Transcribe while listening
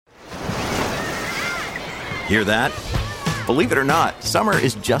Hear that? Believe it or not, summer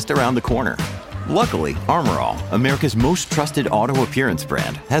is just around the corner. Luckily, Armor All, America's most trusted auto appearance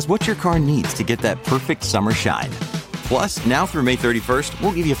brand, has what your car needs to get that perfect summer shine. Plus, now through May 31st,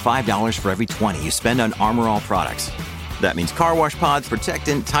 we'll give you $5 for every $20 you spend on Armor All products. That means car wash pods,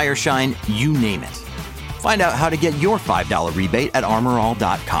 protectant, tire shine, you name it. Find out how to get your $5 rebate at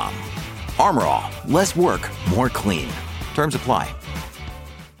armorall.com. Armor All, less work, more clean. Terms apply.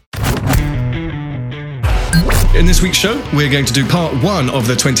 In this week's show, we're going to do part one of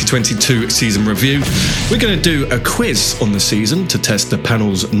the 2022 season review. We're going to do a quiz on the season to test the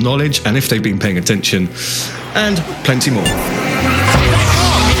panel's knowledge and if they've been paying attention, and plenty more.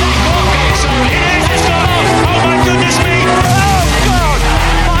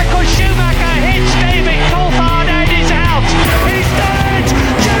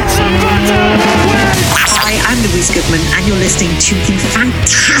 I'm Louise Goodman, and you're listening to the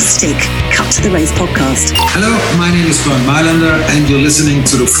fantastic Cut to the Race podcast. Hello, my name is Bernd Mailander, and you're listening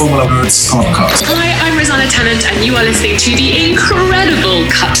to the Formula Nerds podcast. Hi, I'm Rosanna Tennant, and you are listening to the incredible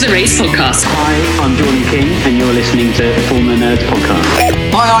Cut to the Race podcast. Hi, I'm Jordan King, and you're listening to the Formula Nerds podcast.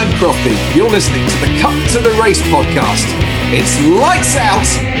 Hi, I'm Crofty. You're listening to the Cut to the Race podcast. It's lights out,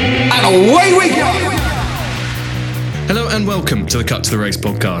 and away we go! Hello and welcome to the Cut to the Race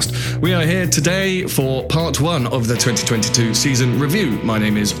podcast. We are here today for part one of the 2022 season review. My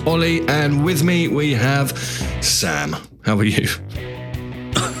name is Ollie, and with me we have Sam. How are you?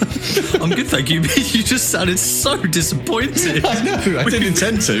 I'm good, thank you. You just sounded so disappointed. I know, I didn't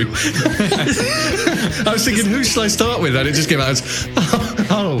intend to. I was thinking, who shall I start with? And it just came out as,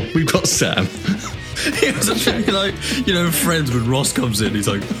 oh, we've got Sam. It was actually like, Friends when Ross comes in, he's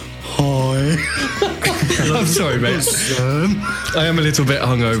like, hi. I'm sorry, mate. I am a little bit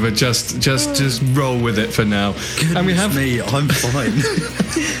hungover. Just roll with it for now. Goodness and we have me, I'm fine.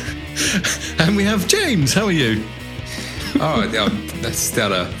 And we have James. How are you? Oh, that's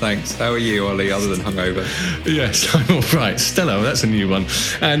stellar. Thanks. How are you, Ollie? Other than hungover? Yes, I'm all right. Stella, that's a new one.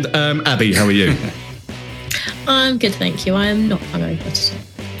 And Abby, how are you? I'm good, thank you. I am not hungover today.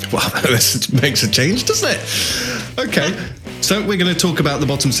 Well, this makes a change, doesn't it? Okay. So we're going to talk about the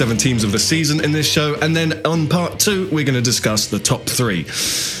bottom 7 teams of the season in this show, and then on part 2, we're going to discuss the top 3.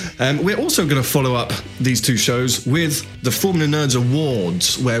 We're also going to follow up these 2 shows with the Formula Nerds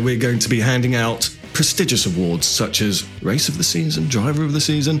Awards, where we're going to be handing out prestigious awards such as Race of the Season, Driver of the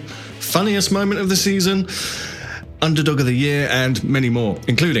Season, Funniest Moment of the Season, Underdog of the Year, and many more,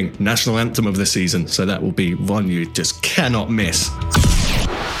 including National Anthem of the Season. So that will be one you just cannot miss.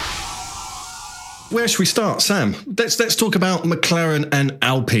 Where should we start, Sam? Let's talk about McLaren and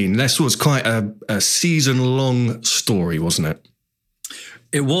Alpine. This was quite a season-long story, wasn't it?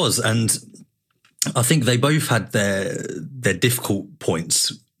 It was, and I think they both had their difficult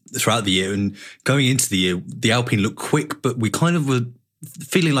points throughout the year. And going into the year, the Alpine looked quick, but we kind of were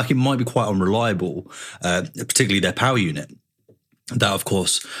feeling like it might be quite unreliable, particularly their power unit. That, of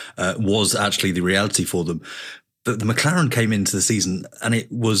course, was actually the reality for them. But the McLaren came into the season, and it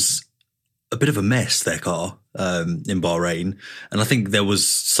was a bit of a mess, their car, in Bahrain. And I think there was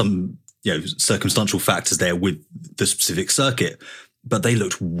some, circumstantial factors there with the specific circuit, but they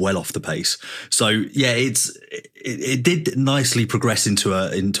looked well off the pace. So yeah, it did nicely progress into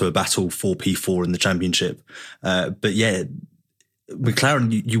a battle for P4 in the championship. But yeah,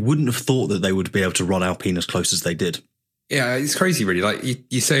 McLaren, you wouldn't have thought that they would be able to run Alpine as close as they did. Yeah, it's crazy, really. Like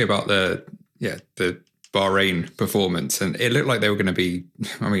you say about the Bahrain performance, and it looked like they were going to be,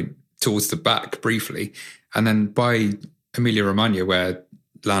 towards the back briefly. And then by Emilia-Romagna, where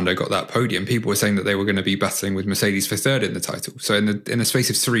Lando got that podium, people were saying that they were going to be battling with Mercedes for third in the title. So in the space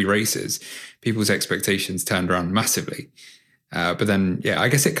of 3 races, people's expectations turned around massively. But then, I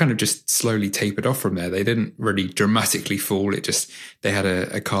guess it kind of just slowly tapered off from there. They didn't really dramatically fall. They had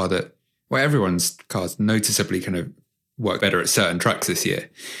a car that, everyone's cars noticeably kind of work better at certain tracks this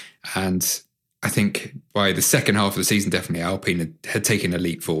year. And I think by the second half of the season, definitely Alpine had taken a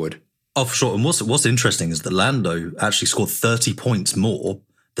leap forward. Oh, for sure. And what's interesting is that Lando actually scored 30 points more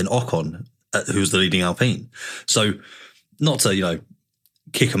than Ocon, who's the leading Alpine. So not to,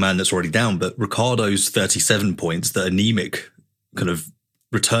 kick a man that's already down, but Ricciardo's 37 points, the anemic kind of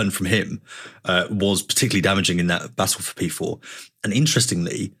return from him, was particularly damaging in that battle for P4. And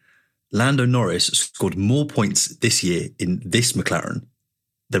interestingly, Lando Norris scored more points this year in this McLaren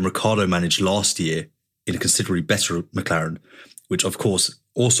than Ricciardo managed last year in a considerably better McLaren, which of course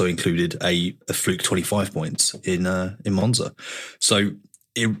also included a fluke 25 points in Monza. So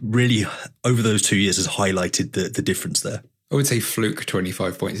it really, over those 2 years, has highlighted the difference there. I would say fluke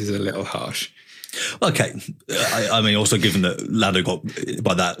 25 points is a little harsh. Okay. I mean, also given that Lando got,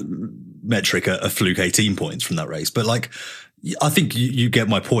 by that, metric a fluke 18 points from that race. But like, I think you get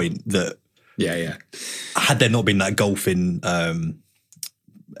my point that had there not been that golfing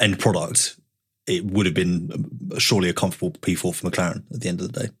end product, it would have been surely a comfortable P4 for McLaren at the end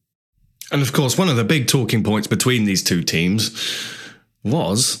of the day. And of course, one of the big talking points between these two teams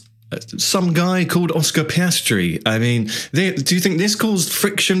was some guy called Oscar Piastri. I mean, do you think this caused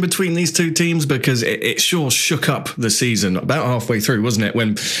friction between these two teams? Because it sure shook up the season about halfway through, wasn't it?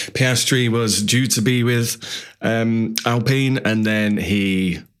 When Piastri was due to be with Alpine, and then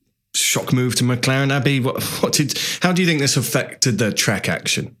he shock moved to McLaren. Abby, how do you think this affected the track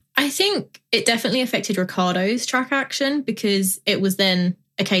action? I think it definitely affected Ricciardo's track action, because it was then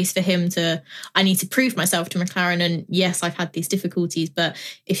a case for him I need to prove myself to McLaren. And yes, I've had these difficulties, but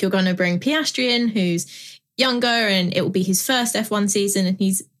if you're going to bring Piastri in, who's younger, and it will be his first F1 season, and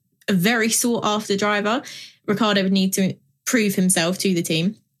he's a very sought after driver, Ricciardo would need to prove himself to the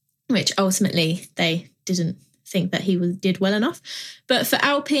team, which ultimately they didn't think that he did well enough. But for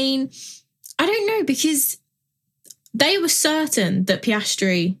Alpine, I don't know, because they were certain that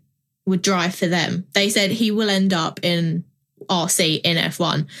Piastri would drive for them. They said he will end up in RC in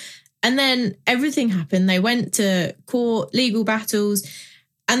F1. And then everything happened. They went to court, legal battles,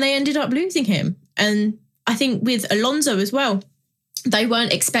 and they ended up losing him. And I think with Alonso as well, they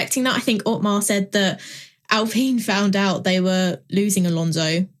weren't expecting that. I think Otmar said that Alpine found out they were losing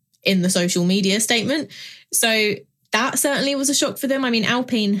Alonso in the social media statement. So that certainly was a shock for them. I mean,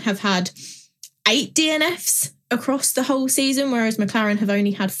 Alpine have had 8 DNFs across the whole season, whereas McLaren have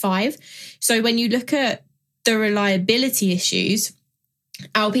only had 5. So when you look at the reliability issues,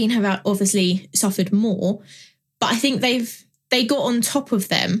 Alpine have obviously suffered more, but I think they got on top of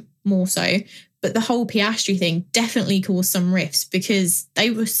them more so. But the whole Piastri thing definitely caused some rifts, because they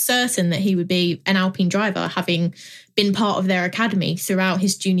were certain that he would be an Alpine driver, having been part of their academy throughout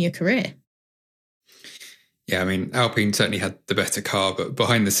his junior career. Yeah, I mean, Alpine certainly had the better car, but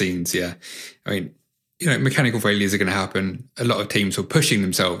behind the scenes, I mean, mechanical failures are going to happen. A lot of teams were pushing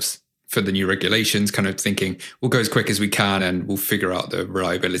themselves for the new regulations, kind of thinking we'll go as quick as we can and we'll figure out the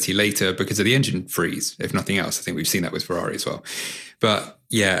reliability later because of the engine freeze, if nothing else. I think we've seen that with Ferrari as well. But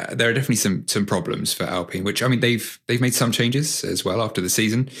yeah, there are definitely some problems for Alpine, which, I mean, they've made some changes as well after the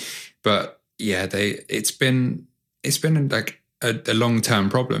season. But yeah, it's been like a long-term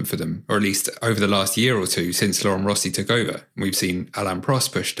problem for them, or at least over the last year or two since Laurent Rossi took over. We've seen Alain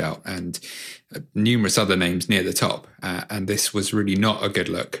Prost pushed out and numerous other names near the top. And this was really not a good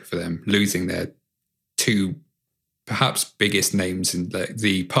look for them, losing their 2 perhaps biggest names in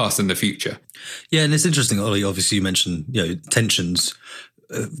the past and the future. Yeah, and it's interesting, Ollie, obviously you mentioned tensions.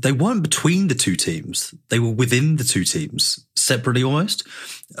 They weren't between the 2 teams. They were within the 2 teams, separately almost.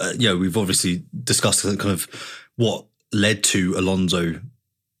 We've obviously discussed kind of what led to Alonso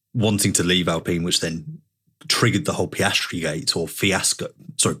wanting to leave Alpine, which then triggered the whole Piastri gate, or fiasco,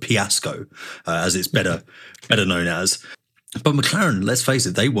 as it's better known as. But McLaren, let's face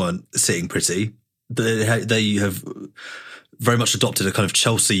it, they weren't sitting pretty. They have very much adopted a kind of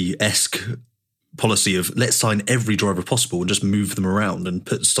Chelsea-esque policy of let's sign every driver possible and just move them around and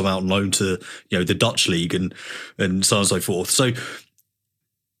put some out on loan to the Dutch league and so on and so forth. So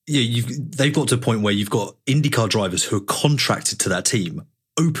they've got to a point where you've got IndyCar drivers who are contracted to that team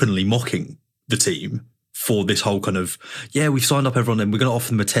openly mocking the team for this whole kind of, we've signed up everyone and we're going to offer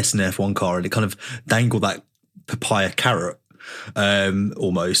them a test in an F1 car, and it kind of dangle that papaya carrot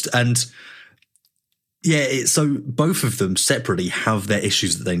almost. And so both of them separately have their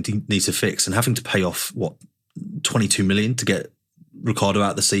issues that they need to fix, and having to pay off 22 million to get Ricciardo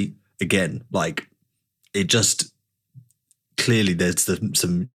out of the seat again, like it just clearly there's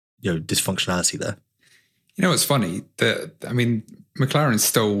some dysfunctionality there. What's funny, McLaren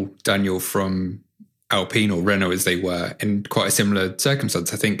stole Daniel from Alpine, or Renault as they were, in quite a similar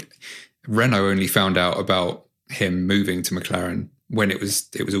circumstance. I think Renault only found out about him moving to McLaren when it was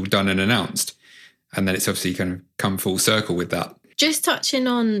all done and announced. And then it's obviously kind of come full circle with that. Just touching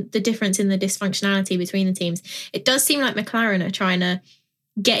on the difference in the dysfunctionality between the teams, it does seem like McLaren are trying to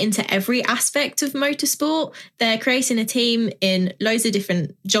get into every aspect of motorsport. They're creating a team in loads of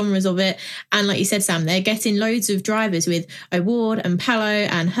different genres of it. And like you said, Sam, they're getting loads of drivers with O'Ward and Palou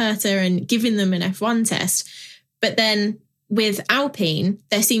and Herta and giving them an F1 test. But then with Alpine,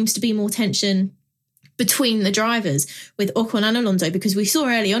 there seems to be more tension between the drivers with Ocon and Alonso, because we saw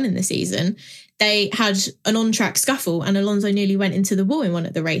early on in the season, they had an on-track scuffle and Alonso nearly went into the wall in one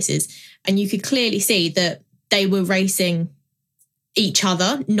of the races. And you could clearly see that they were racing each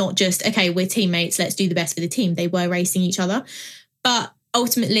other, not just, okay, we're teammates, let's do the best for the team. They were racing each other. But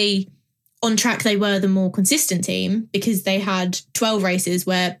ultimately, on track, they were the more consistent team because they had 12 races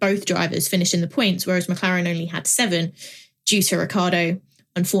where both drivers finished in the points, whereas McLaren only had 7 due to Ricciardo,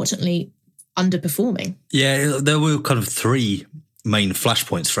 unfortunately, underperforming. Yeah, there were kind of 3 main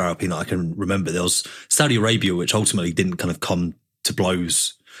flashpoints for Alpine that I can remember. There was Saudi Arabia, which ultimately didn't kind of come to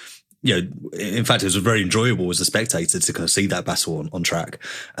blows. In fact, it was very enjoyable as a spectator to kind of see that battle on track.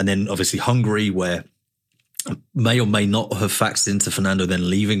 And then obviously Hungary, where may or may not have factored into Fernando then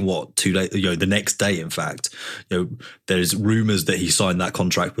leaving 2 days, the next day, in fact. There's rumours that he signed that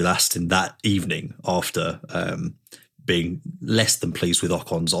contract with Aston that evening after being less than pleased with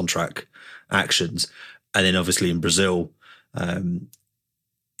Ocon's on-track actions. And then obviously in Brazil,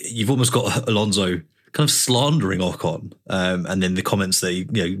 you've almost got Alonso kind of slandering Ocon, and then the comments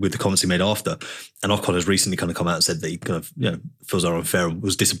that with the comments he made after, and Ocon has recently kind of come out and said that he kind of feels they're unfair and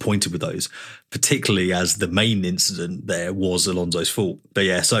was disappointed with those, particularly as the main incident there was Alonso's fault. But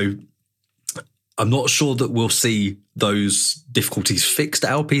yeah, so I'm not sure that we'll see those difficulties fixed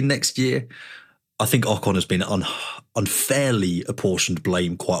at Alpine next year. I think Ocon has been unfairly apportioned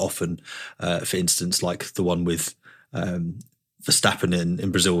blame quite often, for instance, like the one with Verstappen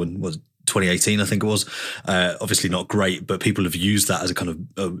in Brazil and was 2018, I think it was. Obviously not great, but people have used that as a kind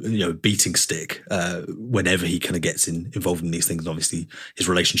of beating stick whenever he kind of gets involved in these things. And obviously his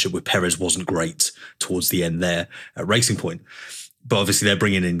relationship with Perez wasn't great towards the end there at Racing Point. But obviously they're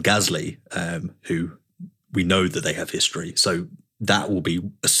bringing in Gasly, who we know that they have history. So that will be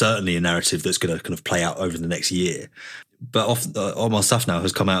certainly a narrative that's going to kind of play out over the next year. But Omar Safnauer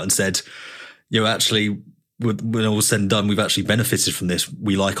has come out and said, actually, when all said and done, we've actually benefited from this.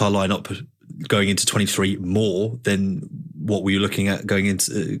 We like our lineup going into 23 more than what we were looking at going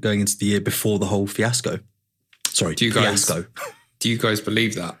into the year before the whole fiasco. Sorry, fiasco. Do you guys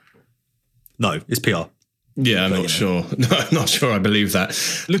believe that? No, it's PR. Yeah, I'm not sure. No, I'm not sure I believe that.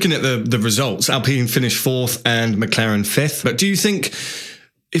 Looking at the results, Alpine finished 4th and McLaren 5th. But do you think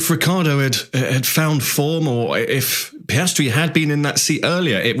if Ricciardo had found form, or if Piastri had been in that seat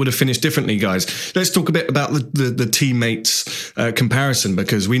earlier, it would have finished differently, guys? Let's talk a bit about the teammates comparison,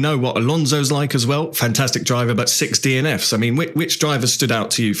 because we know what Alonso's like as well. Fantastic driver, but 6 DNFs. I mean, which drivers stood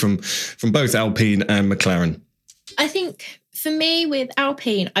out to you from both Alpine and McLaren? I think for me with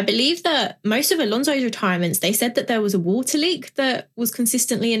Alpine, I believe that most of Alonso's retirements, they said that there was a water leak that was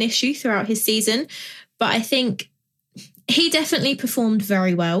consistently an issue throughout his season. But I think he definitely performed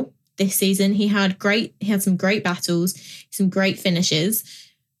very well this season. He had some great battles, some great finishes.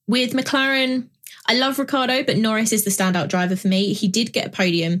 With McLaren, I love Ricciardo, but Norris is the standout driver for me. He did get a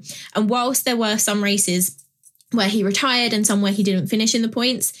podium. And whilst there were some races where he retired and some where he didn't finish in the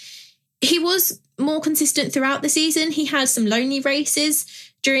points, he was more consistent throughout the season. He had some lonely races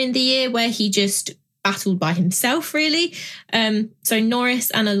during the year where he just battled by himself, really. So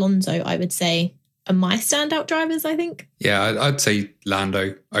Norris and Alonso, I would say, are my standout drivers, I think. Yeah, I'd say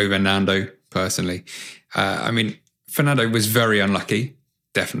Lando over Nando, personally. I mean, Fernando was very unlucky,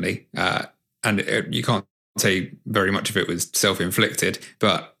 definitely. And you can't say very much of it was self-inflicted,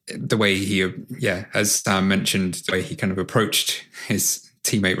 but the way he, as Sam mentioned, the way he kind of approached his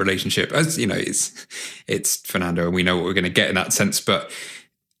teammate relationship, as you know, it's Fernando and we know what we're going to get in that sense, but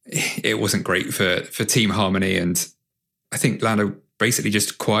it wasn't great for team harmony. And I think Lando basically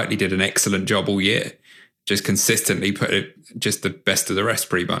just quietly did an excellent job all year, just consistently put it just the best of the rest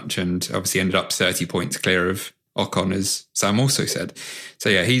pretty much, and obviously ended up 30 points clear of Ocon, as Sam also said. So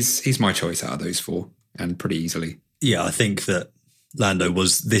yeah, he's my choice out of those 4, and pretty easily. Yeah, I think that Lando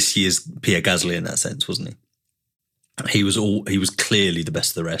was this year's Pierre Gasly in that sense, wasn't he? He was clearly the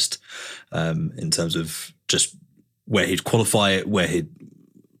best of the rest in terms of just where he'd qualify it, where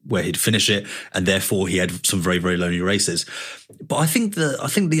he'd finish it, and therefore he had some very, very lonely races. But I think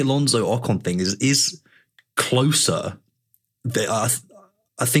the Alonso Ocon thing is closer. I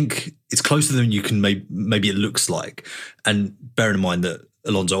think it's closer than you can maybe it looks like. And bearing in mind that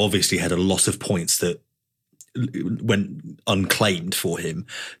Alonso obviously had a lot of points that went unclaimed for him.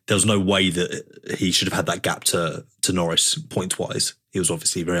 There was no way that he should have had that gap to Norris point wise. He was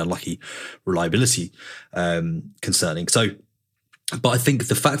obviously very unlucky reliability concerning. So, but I think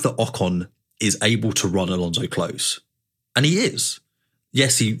the fact that Ocon is able to run Alonso close, and he is,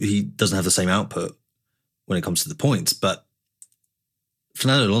 yes, he doesn't have the same output when it comes to the points, but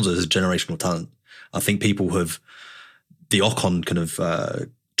Fernando Alonso is a generational talent. I think the Ocon kind of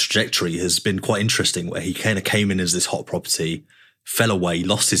trajectory has been quite interesting, where he kind of came in as this hot property, fell away,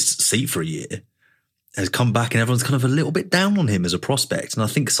 lost his seat for a year, has come back, and everyone's kind of a little bit down on him as a prospect. And I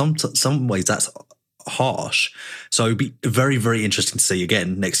think some ways that's harsh. So it'd be very, very interesting to see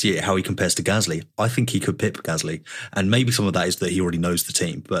again next year how he compares to Gasly. I think he could pip Gasly, and maybe some of that is that he already knows the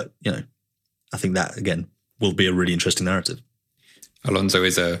team. But I think that, again, will be a really interesting narrative. Alonso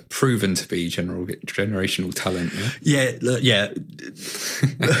is a proven to be generational talent. Yeah.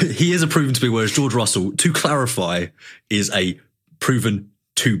 He is a proven to be, whereas George Russell, to clarify, is a proven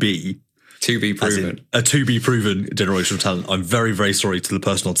to be. To be proven. A to be proven generational talent. I'm very, very sorry to the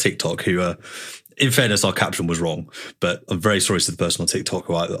person on TikTok who, in fairness, our caption was wrong, but I'm very sorry to the person on TikTok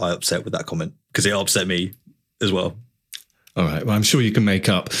who I upset with that comment, because it upset me as well. All right, well, I'm sure you can make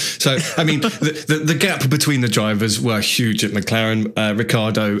up. So, I mean, the gap between the drivers were huge at McLaren.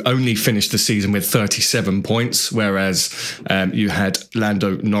 Ricciardo only finished the season with 37 points, whereas you had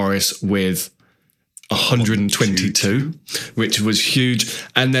Lando Norris with 122, which was huge.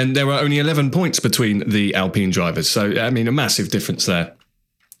 And then there were only 11 points between the Alpine drivers. So, I mean, a massive difference there.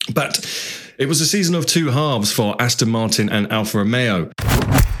 But it was a season of two halves for Aston Martin and Alfa Romeo.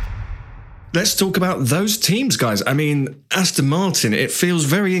 Let's talk about those teams, guys. I mean, Aston Martin, it feels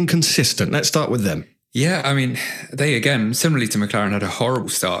very inconsistent. Let's start with them. Yeah, I mean, they, again, similarly to McLaren, had a horrible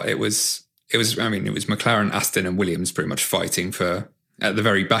start. It was McLaren, Aston and Williams pretty much fighting for at the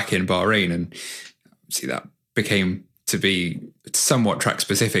very back in Bahrain. And see, that became to be somewhat track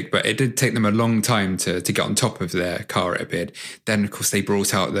specific, but it did take them a long time to get on top of their car, it appeared. Then, of course, they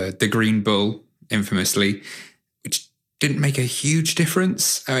brought out the Green Bull, infamously, which didn't make a huge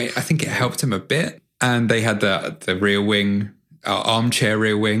difference. I mean, I think it helped him a bit. And they had the rear wing, armchair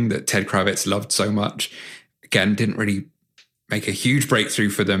rear wing that Ted Kravitz loved so much. Again, didn't really make a huge breakthrough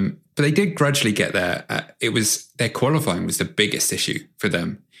for them, but they did gradually get there. Their qualifying was the biggest issue for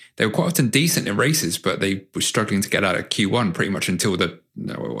them. They were quite often decent in races, but they were struggling to get out of Q1 pretty much until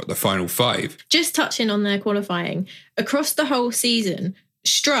the final 5. Just touching on their qualifying, across the whole season,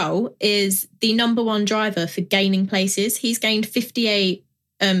 Stroll is the number one driver for gaining places. He's gained 58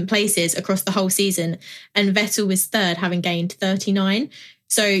 places across the whole season, and Vettel was third, having gained 39.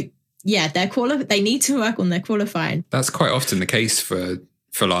 So, yeah, they need to work on their qualifying. That's quite often the case for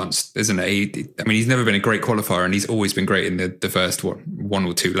Lance, isn't it? He's never been a great qualifier, and he's always been great in the first one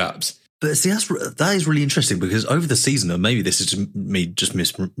or two laps. But see, that is really interesting, because over the season, and maybe this is me just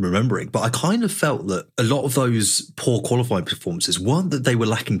misremembering, but I kind of felt that a lot of those poor qualifying performances weren't that they were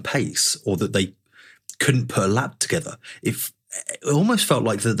lacking pace or that they couldn't put a lap together. It almost felt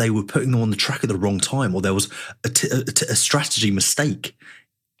like that they were putting them on the track at the wrong time, or there was a strategy mistake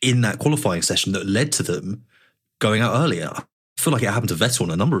in that qualifying session that led to them going out earlier. I feel like it happened to Vettel on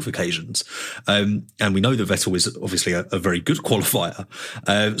a number of occasions. And we know that Vettel is obviously a very good qualifier.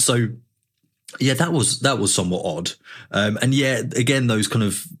 So, yeah, that was somewhat odd. And yeah, again, those kind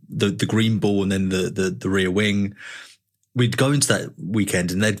of the green ball and then the rear wing, we'd go into that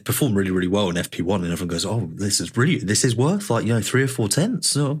weekend and they'd perform really, really well in FP1, and everyone goes, oh, this is worth 3 or 4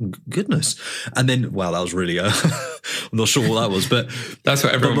 tenths. Oh, goodness. And then, wow, that was really, I'm not sure what that was, but that's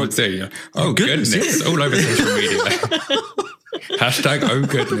what everyone would say. Oh, goodness. Yeah. All over social media. Hashtag, oh,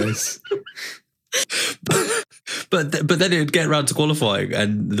 goodness. But then it would get around to qualifying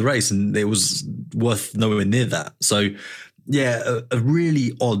and the race, and it was worth nowhere near that. So, yeah, a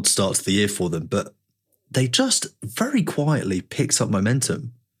really odd start to the year for them, but they just very quietly picked up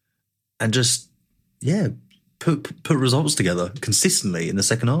momentum and just, put results together consistently in the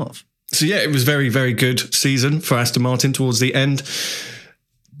second half. So, yeah, it was very, very good season for Aston Martin towards the end.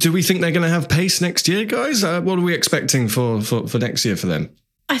 Do we think they're going to have pace next year, guys? What are we expecting for next year for them?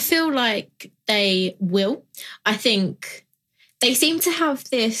 I feel like they will. I think they seem to have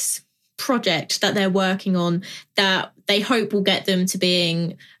this project that they're working on that they hope will get them to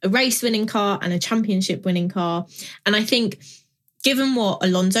being a race-winning car and a championship-winning car. And I think, given what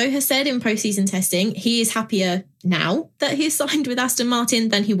Alonso has said in post-season testing, he is happier now that he's signed with Aston Martin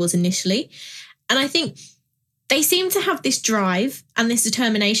than he was initially. And I think they seem to have this drive and this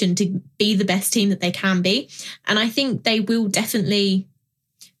determination to be the best team that they can be. And I think they will definitely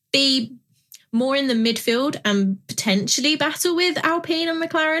be more in the midfield and potentially battle with Alpine and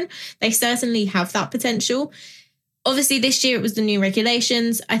McLaren. They certainly have that potential. Obviously, this year it was the new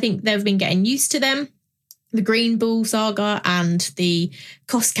regulations. I think they've been getting used to them. The Green Bull saga and the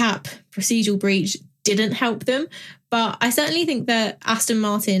cost cap procedural breach didn't help them. But I certainly think that Aston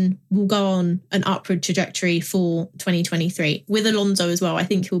Martin will go on an upward trajectory for 2023. With Alonso as well, I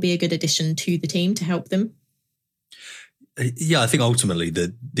think he'll be a good addition to the team to help them. Yeah, I think ultimately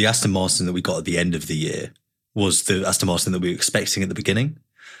the Aston Martin that we got at the end of the year was the Aston Martin that we were expecting at the beginning.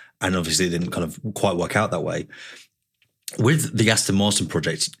 And obviously it didn't kind of quite work out that way. With the Aston Martin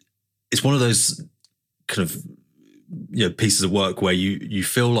project, it's one of those kind of pieces of work where you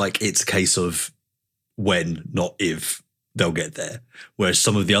feel like it's a case of when, not if, they'll get there. Whereas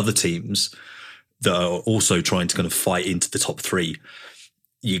some of the other teams that are also trying to kind of fight into the top 3,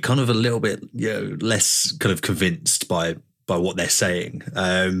 you're kind of a little bit less kind of convinced by what they're saying.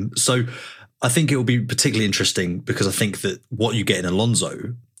 So I think it will be particularly interesting because I think that what you get in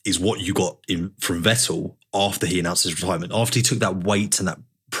Alonso is what you got from Vettel after he announced his retirement, after he took that weight and that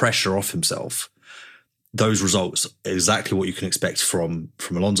pressure off himself. Those results are exactly what you can expect from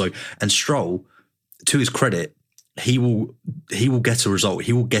Alonso. And Stroll, to his credit, he will get a result.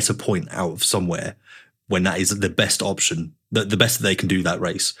 He will get a point out of somewhere when that is the best option, the best that they can do that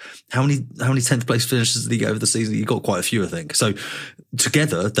race. How many 10th place finishes did he get over the season? He got quite a few, I think. So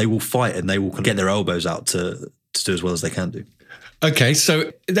together they will fight and they will get their elbows out to do as well as they can do. Okay,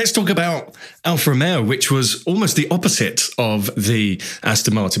 so let's talk about Alfa Romeo, which was almost the opposite of the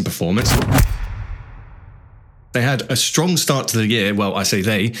Aston Martin performance. They had a strong start to the year. Well, I say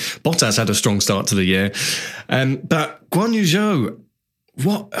they. Bottas had a strong start to the year. But Guan Yu Zhou,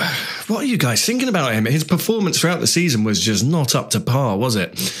 what are you guys thinking about him? His performance throughout the season was just not up to par, was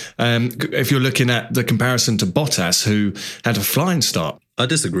it? If you're looking at the comparison to Bottas, who had a flying start. I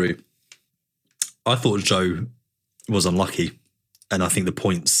disagree. I thought Zhou was unlucky. And I think the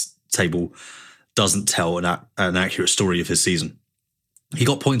points table doesn't tell an accurate story of his season. He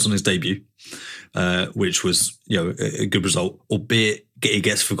got points on his debut, which was a good result, albeit it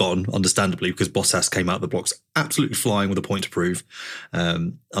gets forgotten, understandably, because Bottas came out of the blocks absolutely flying with a point to prove,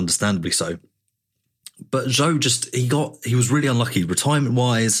 understandably so. But Zhou he was really unlucky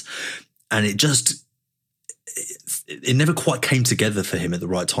retirement-wise, and it never quite came together for him at the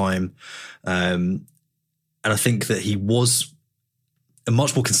right time. And I think that he was a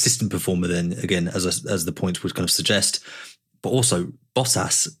much more consistent performer than, again, as the points would kind of suggest. But also,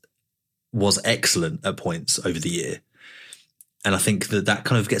 Bottas was excellent at points over the year. And I think that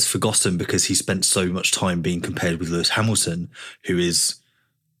kind of gets forgotten because he spent so much time being compared with Lewis Hamilton, who is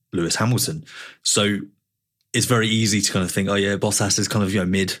Lewis Hamilton. So it's very easy to kind of think, oh yeah, Bottas is kind of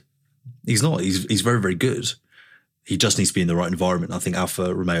mid. He's not. He's very, very good. He just needs to be in the right environment. I think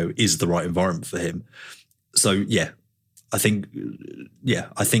Alfa Romeo is the right environment for him. So yeah, I think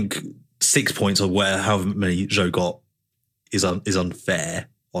 6 points or however many Zhou got is unfair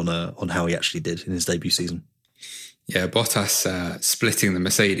on how he actually did in his debut season. Yeah, Bottas splitting the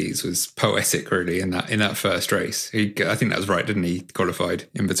Mercedes was poetic, really, in that first race. I think that was right, didn't he? Qualified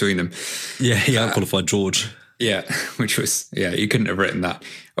in between them. Yeah, he outqualified George. Yeah, which was, you couldn't have written that.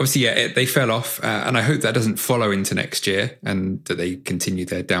 Obviously, they fell off, and I hope that doesn't follow into next year and that they continue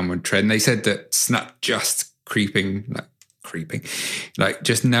their downward trend. They said that Snap just creeping,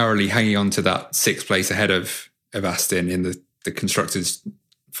 just narrowly hanging on to that 6th place ahead of Aston in the constructors'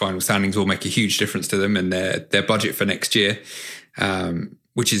 final standings will make a huge difference to them and their budget for next year,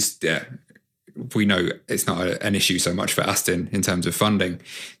 which is, we know it's not an issue so much for Aston in terms of funding.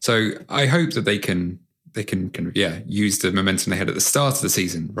 So I hope that they can use the momentum they had at the start of the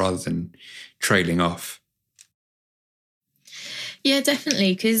season rather than trailing off. Yeah,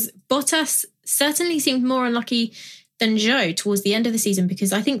 definitely, because Bottas certainly seemed more unlucky than Zhou towards the end of the season,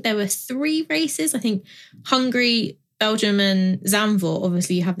 because I think there were 3 races. I think Hungary, Belgium and Zandvoort,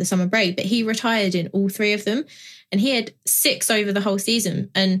 obviously you have the summer break, but he retired in all 3 of them and he had 6 over the whole season.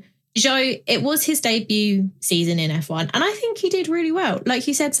 And Zhou, it was his debut season in F1 and I think he did really well. Like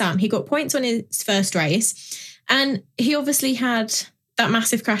you said, Sam, he got points on his first race and he obviously had that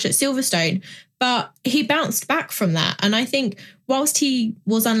massive crash at Silverstone, but he bounced back from that. And I think whilst he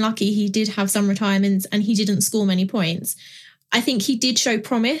was unlucky, he did have some retirements and he didn't score many points. I think he did show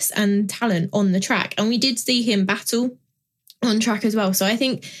promise and talent on the track, and we did see him battle on track as well. So I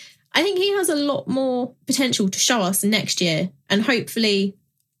think he has a lot more potential to show us next year, and hopefully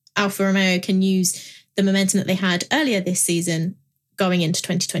Alfa Romeo can use the momentum that they had earlier this season going into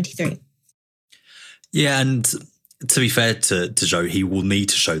 2023. Yeah, and to be fair to Zhou, he will need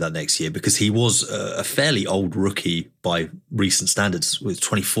to show that next year because he was a fairly old rookie by recent standards. With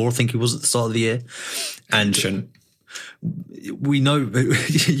 24, I think he was at the start of the year, and we know,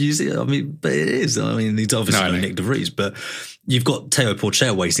 you see, but it is. He's obviously Nick De Vries, but you've got Théo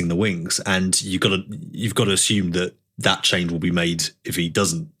Pourchaire waiting the wings, and you've got to assume that change will be made if he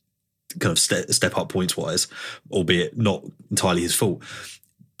doesn't kind of step up points wise, albeit not entirely his fault.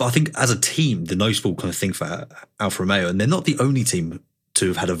 But I think as a team, the noticeable kind of thing for Alfa Romeo, and they're not the only team to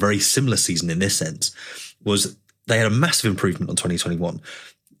have had a very similar season in this sense, was they had a massive improvement on 2021.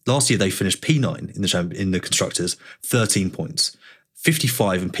 Last year, they finished P9 in the Constructors, 13 points,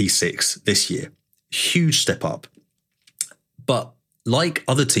 55 and P6 this year. Huge step up. But like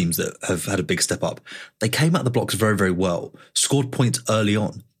other teams that have had a big step up, they came out of the blocks very, very well, scored points early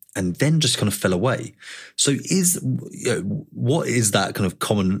on, and then just kind of fell away. So what is that kind of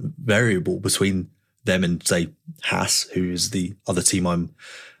common variable between them and say Haas, who is the other team I'm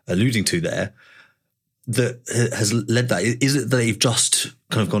alluding to there, that has led that? Is it that they've just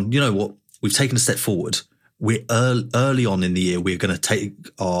kind of gone, you know what, we've taken a step forward. We're early on in the year, we're going to take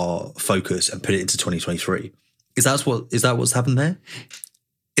our focus and put it into 2023. Is that what's happened there?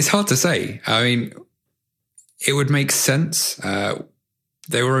 It's hard to say. I mean, it would make sense.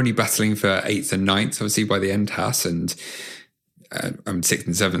 They were only battling for 8th and 9th, obviously, by the end, Haas, and 6th and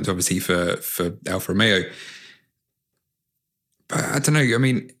 7th, obviously, for Alfa Romeo. But I don't know. I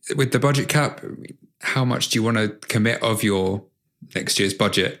mean, with the budget cap, how much do you want to commit of your next year's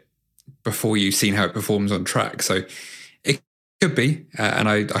budget before you've seen how it performs on track? So it could be, and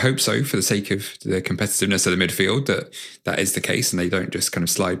I hope so, for the sake of the competitiveness of the midfield, that is the case, and they don't just kind of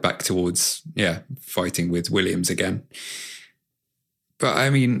slide back towards, fighting with Williams again. But I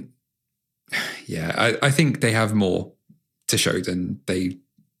mean, I think they have more to show than they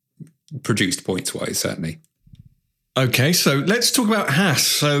produced points-wise, certainly. Okay, so let's talk about Haas.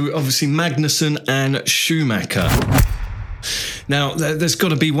 So obviously Magnussen and Schumacher. Now, there's got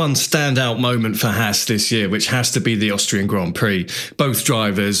to be one standout moment for Haas this year, which has to be the Austrian Grand Prix. Both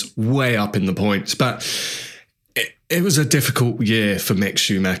drivers way up in the points, but it was a difficult year for Mick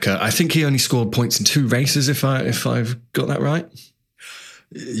Schumacher. I think he only scored points in 2 races, if I've got that right.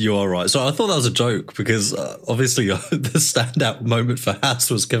 You are right. So I thought that was a joke because obviously the standout moment for Haas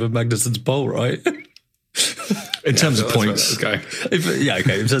was Kevin Magnussen's pole, right? In terms of points. Okay.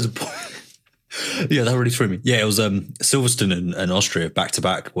 In terms of points. Yeah, that really threw me. Yeah, it was Silverstone and Austria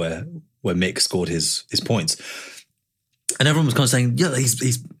back-to-back where Mick scored his points. And everyone was kind of saying, yeah,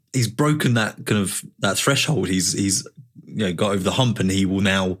 he's broken that kind of that threshold. He's got over the hump, and he will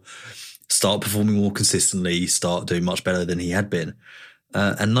now start performing more consistently, start doing much better than he had been.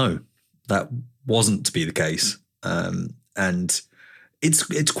 And no, that wasn't to be the case. And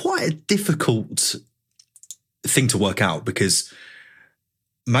it's quite a difficult thing to work out because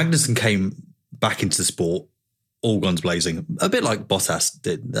Magnussen came back into the sport all guns blazing, a bit like Bottas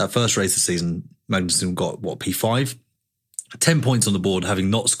did. That first race of the season, Magnussen got, P5? 10 points on the board, having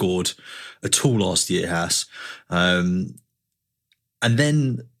not scored at all last year, Haas. And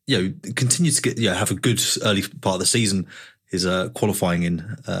then, continued to get, have a good early part of the season. His qualifying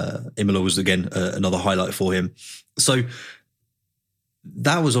in Imola was, again, another highlight for him. So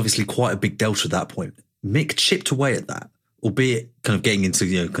that was obviously quite a big delta at that point. Mick chipped away at that, albeit kind of getting into,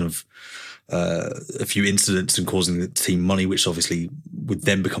 a few incidents and causing the team money, which obviously would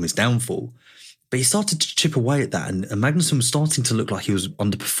then become his downfall. But he started to chip away at that, and Magnussen was starting to look like he was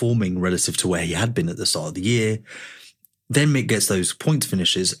underperforming relative to where he had been at the start of the year. Then Mick gets those point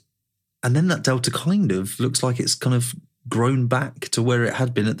finishes, and then that delta kind of looks like it's kind of grown back to where it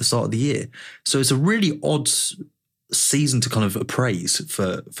had been at the start of the year. So it's a really odd season to kind of appraise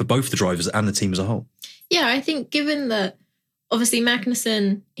for both the drivers and the team as a whole. Yeah, I think given that obviously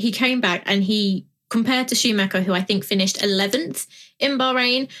Magnussen, he came back and he, compared to Schumacher, who I think finished 11th in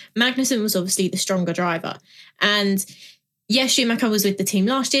Bahrain, Magnussen was obviously the stronger driver. And yes, Schumacher was with the team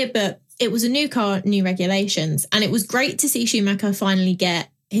last year, but it was a new car, new regulations. And it was great to see Schumacher finally get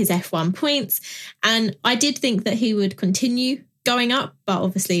his F1 points. And I did think that he would continue going up. But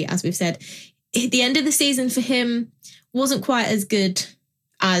obviously, as we've said, the end of the season for him wasn't quite as good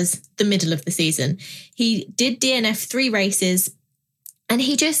as the middle of the season. He did DNF 3 races, and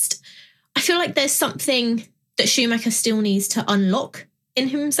I feel like there's something that Schumacher still needs to unlock in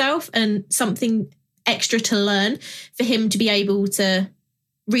himself and something extra to learn for him to be able to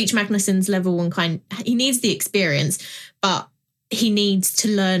reach Magnussen's level, and he needs the experience, but he needs to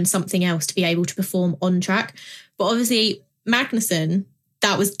learn something else to be able to perform on track. But obviously Magnussen,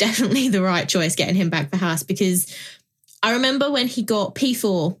 that was definitely the right choice, getting him back for Haas, because I remember when he got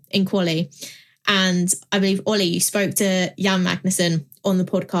P4 in quali, and I believe, Ollie, you spoke to Jan Magnussen on the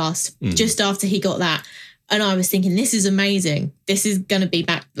podcast just after he got that. And I was thinking, this is amazing. This is going to be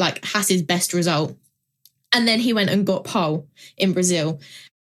back like Haas's best result. And then he went and got pole in Brazil.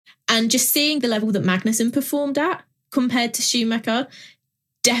 And just seeing the level that Magnussen performed at compared to Schumacher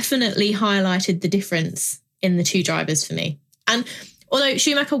definitely highlighted the difference in the two drivers for me. And although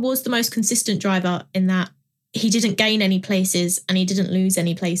Schumacher was the most consistent driver in that he didn't gain any places and he didn't lose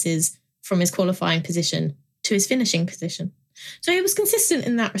any places from his qualifying position to his finishing position. So he was consistent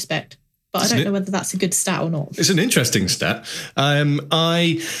in that respect. But I don't know whether that's a good stat or not. It's an interesting stat. I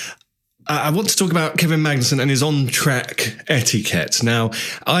want to talk about Kevin Magnussen and his on-track etiquette. Now,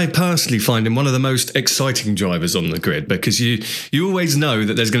 I personally find him one of the most exciting drivers on the grid because you always know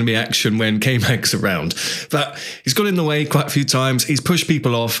that there's going to be action when K-Mag's around. But he's got in the way quite a few times. He's pushed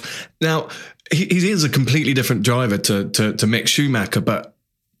people off. Now, he is a completely different driver to Mick Schumacher, but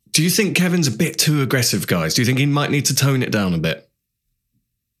Do you think Kevin's a bit too aggressive, guys? Do you think he might need to tone it down a bit?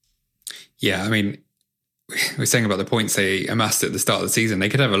 Yeah, I mean, we're saying about the points they amassed at the start of the season. They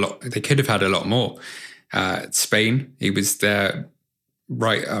could have a lot. They could have had a lot more. Spain, he was there,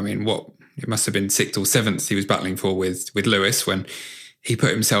 right? I mean, it must have been 6th or 7th he was battling for with Lewis when he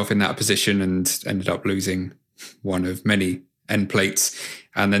put himself in that position and ended up losing one of many end plates.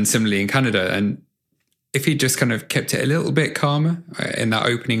 And then similarly in Canada. And if he just kind of kept it a little bit calmer in that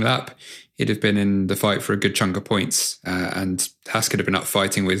opening lap, he'd have been in the fight for a good chunk of points. And Haas could have been up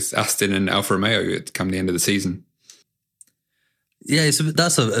fighting with Aston and Alfa Romeo come the end of the season. Yeah,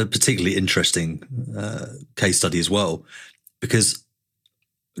 that's a particularly interesting case study as well, because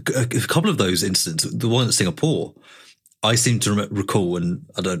a couple of those incidents, the one at Singapore, I seem to recall, and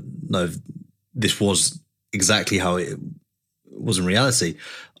I don't know if this was exactly how it was in reality,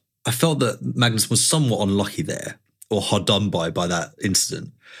 I felt that Magnussen was somewhat unlucky there, or hard done by that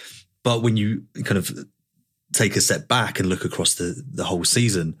incident. But when you kind of take a step back and look across the whole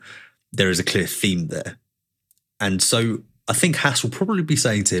season, there is a clear theme there. And so I think Haas will probably be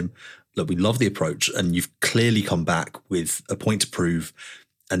saying to him, look, we love the approach and you've clearly come back with a point to prove,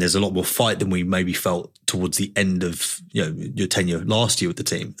 and there's a lot more fight than we maybe felt towards the end of your tenure last time with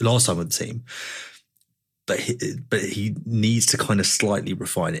the team. But he needs to kind of slightly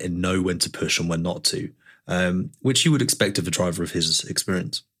refine it and know when to push and when not to, which you would expect of a driver of his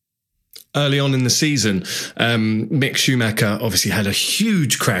experience. Early on in the season, Mick Schumacher obviously had a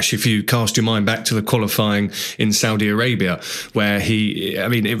huge crash. If you cast your mind back to the qualifying in Saudi Arabia, where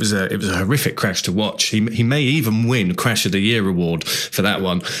it was a horrific crash to watch. He may even win Crash of the Year award for that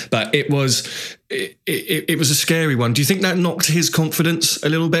one, but it was a scary one. Do you think that knocked his confidence a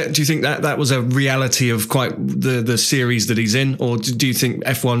little bit? Do you think that was a reality of quite the series that he's in, or do you think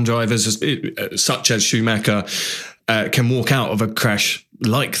F1 drivers such as Schumacher can walk out of a crash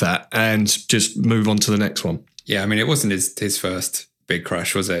like that and just move on to the next one? Yeah, I mean, it wasn't his first big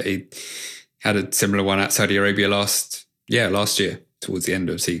crash, was it? He had a similar one at Saudi Arabia last year, towards the end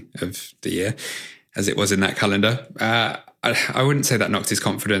of the year, as it was in that calendar. I wouldn't say that knocked his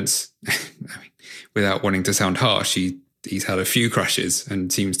confidence. I mean, without wanting to sound harsh, he's had a few crashes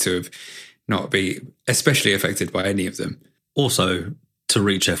and seems to have not been especially affected by any of them. Also, to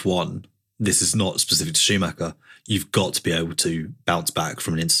reach F1, this is not specific to Schumacher. You've got to be able to bounce back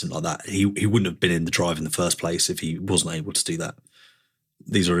from an incident like that. He wouldn't have been in the drive in the first place if he wasn't able to do that.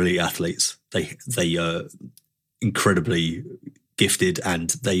 These are elite athletes. They are incredibly gifted, and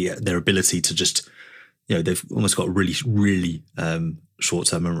their ability to just, they've almost got a really, really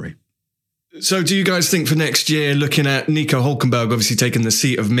short-term memory. So do you guys think for next year, looking at Nico Hülkenberg obviously taking the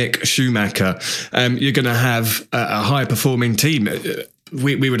seat of Mick Schumacher, you're going to have a high-performing team?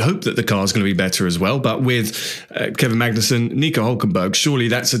 We would hope that the car is going to be better as well, but with Kevin Magnussen, Nico Hülkenberg, surely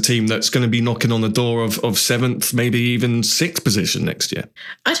that's a team that's going to be knocking on the door of 7th, maybe even 6th position next year.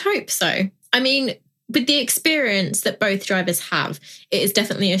 I'd hope so. I mean, with the experience that both drivers have, it is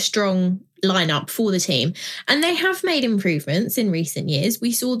definitely a strong lineup for the team. And they have made improvements in recent years.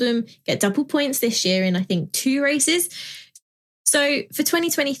 We saw them get double points this year in, I think, 2 races. So for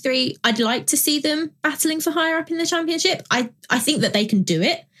 2023, I'd like to see them battling for higher up in the championship. I think that they can do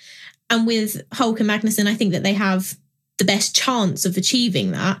it. And with Hulk and Magnussen, I think that they have the best chance of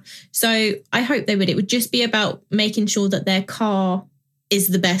achieving that. So I hope they would. It would just be about making sure that their car is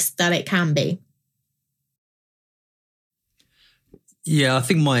the best that it can be. Yeah, I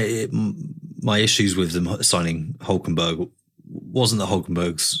think my issues with them signing Hülkenberg wasn't that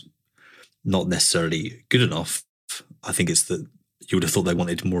Hülkenberg's not necessarily good enough. I think it's that you would have thought they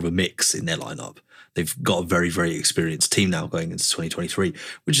wanted more of a mix in their lineup. They've got a very, very experienced team now going into 2023,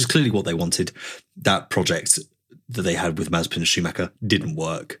 which is clearly what they wanted. That project that they had with Mazepin and Schumacher didn't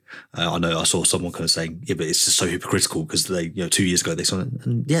work. I know I saw someone kind of saying, yeah, but it's just so hypocritical because they, 2 years ago they saw it.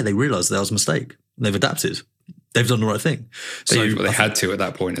 And yeah, they realised that was a mistake. They've adapted. They've done the right thing. So they had to at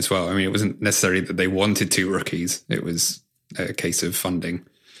that point as well. I mean, it wasn't necessarily that they wanted 2 rookies. It was a case of funding.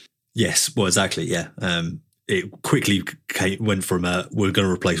 Yes, well, exactly, yeah. It quickly went from we're going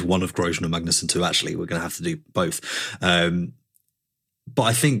to replace one of Grosjean and Magnussen to actually we're going to have to do both. But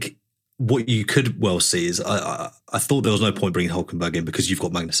I think what you could well see is I thought there was no point bringing Hülkenberg in because you've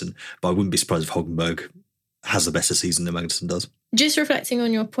got Magnussen, but I wouldn't be surprised if Hülkenberg has a better season than Magnussen does. Just reflecting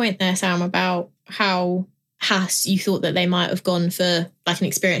on your point there, Sam, about how Haas, you thought that they might have gone for like an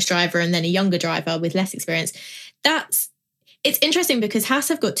experienced driver and then a younger driver with less experience. It's interesting because Haas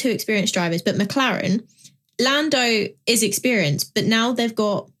have got 2 experienced drivers, but McLaren, Lando is experienced, but now they've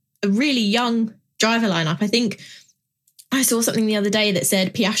got a really young driver lineup. I think I saw something the other day that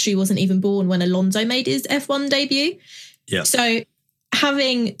said Piastri wasn't even born when Alonso made his F1 debut. Yeah. So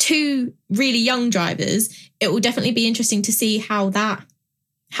having two really young drivers, it will definitely be interesting to see how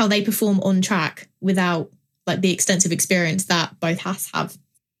they perform on track without like the extensive experience that both Haas have.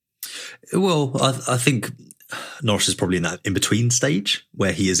 Well, I think Norris is probably in that in-between stage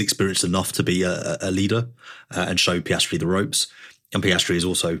where he is experienced enough to be a leader and show Piastri the ropes. And Piastri is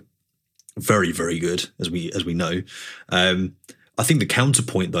also very, very good, as we know. I think the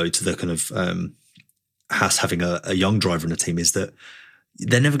counterpoint, though, to the kind of Haas having a young driver in the team is that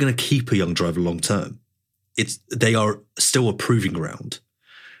they're never going to keep a young driver long term. They are still a proving ground.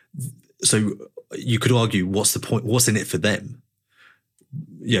 So you could argue, what's the point? What's in it for them?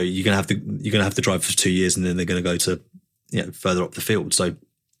 You know, you're going to have to drive for 2 years, and then they're going to go to further up the field. So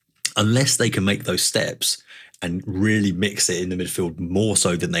unless they can make those steps and really mix it in the midfield more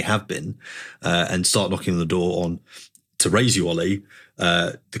so than they have been, and start knocking on the door on to raise you, Ollie,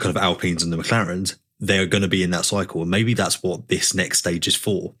 the kind of Alpines and the McLarens, they're going to be in that cycle. And maybe that's what this next stage is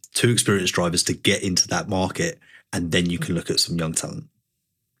for. Two experienced drivers to get into that market, and then you can look at some young talent.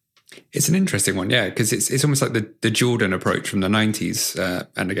 It's an interesting one, yeah, because it's almost like the Jordan approach from the 90s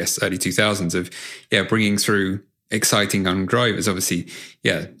and I guess early 2000s of, bringing through exciting young drivers. Obviously,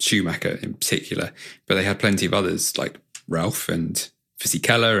 Schumacher in particular, but they had plenty of others like Ralph and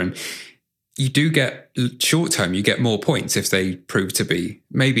Fisichella, and you do get short term, you get more points if they prove to be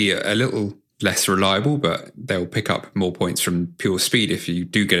maybe a little less reliable, but they'll pick up more points from pure speed if you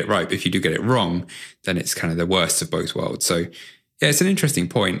do get it right. But if you do get it wrong, then it's kind of the worst of both worlds. So yeah, it's an interesting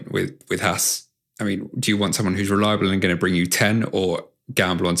point with Haas. I mean, do you want someone who's reliable and going to bring you 10, or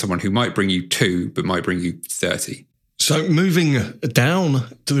gamble on someone who might bring you 2 but might bring you 30? So moving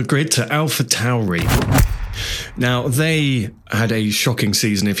down to the grid to AlphaTauri. Now, they had a shocking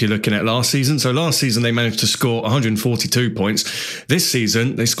season if you're looking at last season. So last season, they managed to score 142 points. This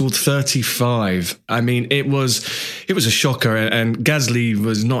season, they scored 35. I mean, it was a shocker, and Gasly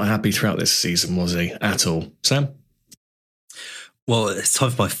was not happy throughout this season, was he, at all? Sam? Well, it's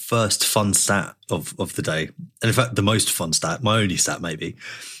time for my first fun stat of the day. And in fact, the most fun stat, my only stat maybe.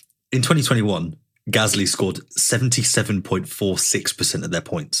 In 2021, Gasly scored 77.46% of their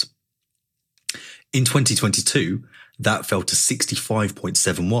points. In 2022, that fell to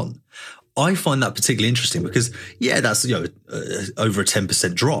 65.71. I find that particularly interesting because, that's over a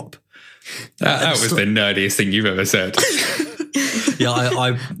 10% drop. That was the nerdiest thing you've ever said.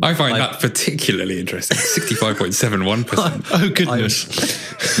 I find that particularly interesting. 65.71%. Oh, goodness.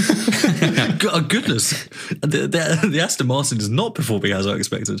 Goodness. The Aston Martin is not performing as I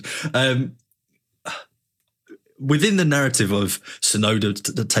expected. Within the narrative of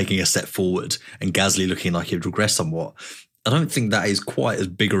Tsunoda taking a step forward and Gasly looking like he'd regress somewhat, I don't think that is quite as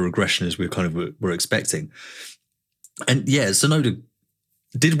big a regression as we're expecting. And Tsunoda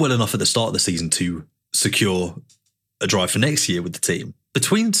did well enough at the start of the season to secure a drive for next year with the team.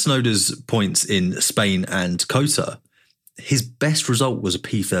 Between Tsunoda's points in Spain and Kota, his best result was a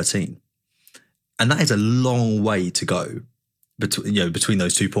P13. And that is a long way to go between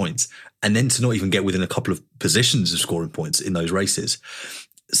those 2 points. And then to not even get within a couple of positions of scoring points in those races.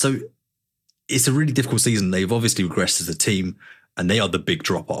 So it's a really difficult season. They've obviously regressed as a team, and they are the big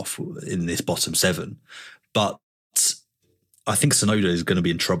drop-off in this bottom 7. But I think Tsunoda is going to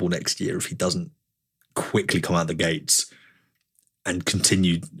be in trouble next year if he doesn't quickly come out the gates and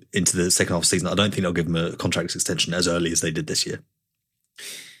continue into the second half of the season. I don't think they'll give him a contract extension as early as they did this year.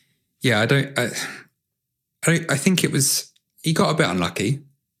 Yeah, I think he got a bit unlucky,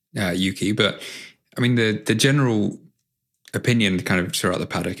 Yuki, but I mean, the general opinion kind of throughout the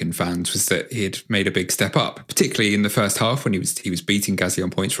paddock and fans was that he had made a big step up, particularly in the first half when he was beating Gasly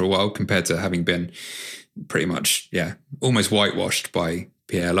on points for a while compared to having been pretty much, almost whitewashed by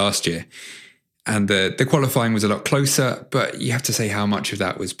Pierre last year. And the qualifying was a lot closer, but you have to say how much of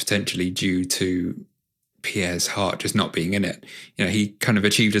that was potentially due to Pierre's heart just not being in it. He kind of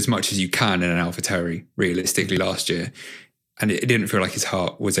achieved as much as you can in an AlphaTauri realistically last year. And it didn't feel like his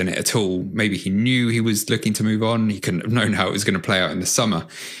heart was in it at all. Maybe he knew he was looking to move on. He couldn't have known how it was going to play out in the summer.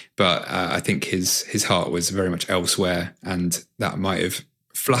 But I think his heart was very much elsewhere. And that might have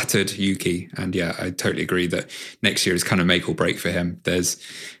flattered Yuki. And I totally agree that next year is kind of make or break for him. There's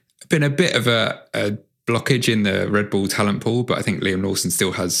been a bit of a blockage in the Red Bull talent pool, but I think Liam Lawson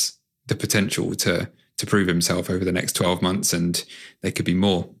still has the potential to prove himself over the next 12 months, and there could be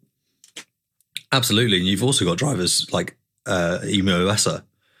more. Absolutely. And you've also got drivers like Imo Uwasa,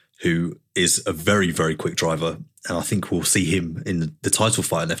 who is a very, very quick driver, and I think we'll see him in the title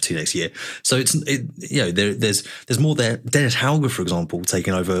fight in F2 next year. So there's more there. Dennis Hauger, for example,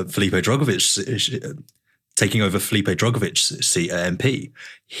 taking over Felipe Drugovic's taking over Felipe Dragocic's seat at MP,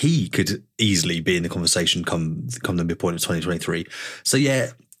 he could easily be in the conversation come the midpoint of 2023. So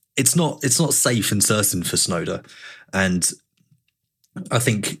yeah, it's not safe and certain for Tsunoda. And I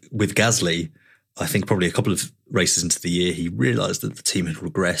think with Gasly, I think probably a couple of races into the year, he realised that the team had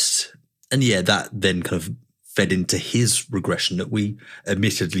regressed. And yeah, that then kind of fed into his regression that we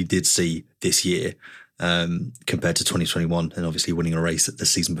admittedly did see this year compared to 2021 and obviously winning a race at the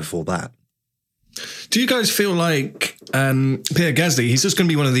season before that. Do you guys feel like Pierre Gasly, he's just going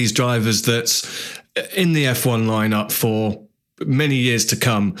to be one of these drivers that's in the F1 lineup for many years to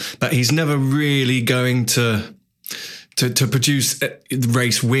come, but he's never really going to produce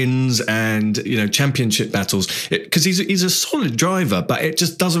race wins and, you know, championship battles? Because he's a solid driver, but it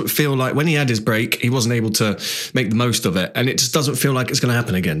just doesn't feel like when he had his break, he wasn't able to make the most of it. And it just doesn't feel like it's going to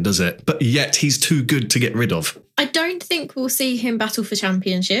happen again, does it? But yet he's too good to get rid of. I don't think we'll see him battle for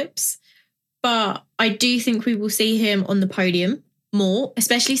championships, but I do think we will see him on the podium more,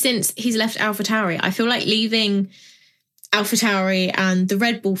 especially since he's left AlphaTauri. I feel like leaving AlphaTauri and the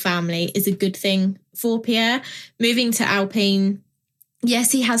Red Bull family is a good thing for Pierre. Moving to Alpine,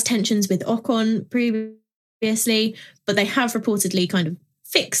 yes, he has tensions with Ocon previously, but they have reportedly kind of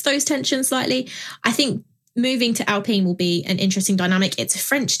fixed those tensions slightly. I think moving to Alpine will be an interesting dynamic. It's a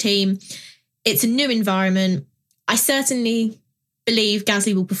French team. It's a new environment. I certainly believe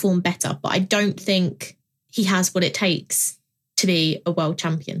Gasly will perform better, but I don't think he has what it takes to be a world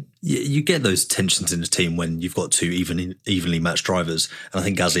champion. You get those tensions in a team when you've got two evenly matched drivers, and I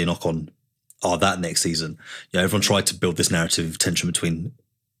think Gasly and Ocon are that next season. You know, everyone tried to build this narrative of tension between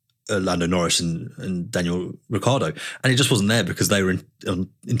Lando Norris and Daniel Ricciardo, and it just wasn't there because they were on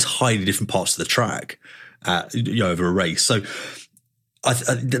entirely different parts of the track over a race. So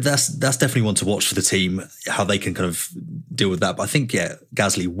that's definitely one to watch for the team, how they can kind of deal with that. But I think, yeah,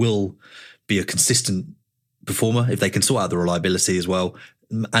 Gasly will be a consistent performer if they can sort out the reliability as well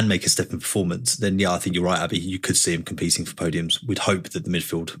and make a step in performance. Then yeah, I think you're right, Abby, you could see him competing for podiums. We'd hope that the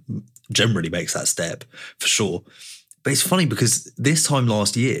midfield generally makes that step for sure. But it's funny because this time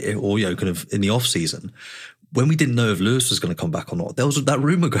last year, or kind of in the off season, when we didn't know if Lewis was going to come back or not, there was that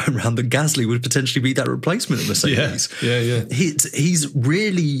rumor going around that Gasly would potentially be that replacement of Mercedes. Yeah. He's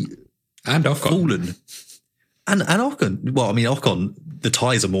really and Ocon. fallen. And Ocon. Well, I mean, Ocon, the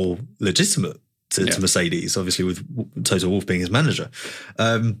ties are more legitimate to Mercedes, obviously with Toto Wolff being his manager.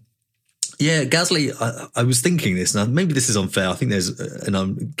 Gasly, I was thinking this, and maybe this is unfair. I think and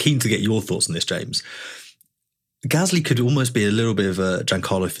I'm keen to get your thoughts on this, James. Gasly could almost be a little bit of a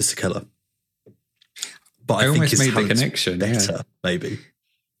Giancarlo Fisichella. But I think his made the connection better, maybe.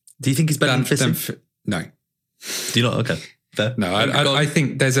 Do you think he's better than Fisichella? No. Do you not? Okay, fair. No, I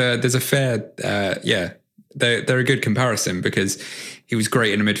think there's a fair, they're a good comparison because he was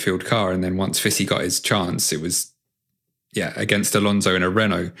great in a midfield car, and then once Fissy got his chance, it was, against Alonso in a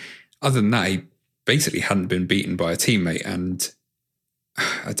Renault. Other than that, he basically hadn't been beaten by a teammate, and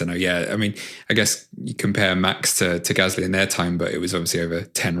I don't know. Yeah, I mean, I guess you compare Max to Gasly in their time, but it was obviously over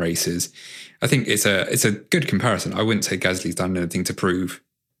 10 races. I think it's a good comparison. I wouldn't say Gasly's done anything to prove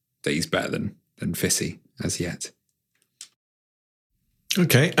that he's better than Fissy as yet.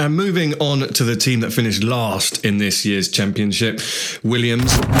 Okay, and moving on to the team that finished last in this year's championship,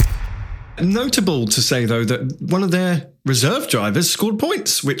 Williams. Notable to say, though, that one of their reserve drivers scored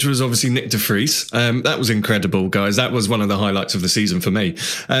points, which was obviously Nick de Vries. That was incredible, guys. That was one of the highlights of the season for me.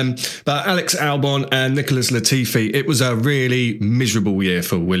 But Alex Albon and Nicholas Latifi, it was a really miserable year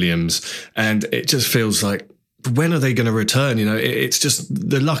for Williams. And it just feels like, when are they going to return? You know, it's just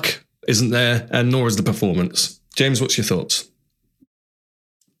the luck isn't there, and nor is the performance. James, what's your thoughts?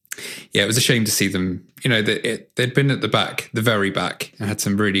 Yeah, it was a shame to see them. You know, they'd been at the very back, and had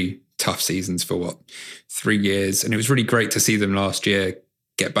some really tough seasons for 3 years. And it was really great to see them last year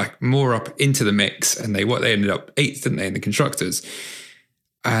get back more up into the mix. And they ended up 8th, didn't they, in the constructors?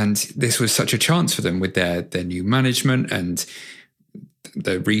 And this was such a chance for them with their new management and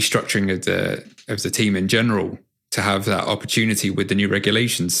the restructuring of the team in general to have that opportunity with the new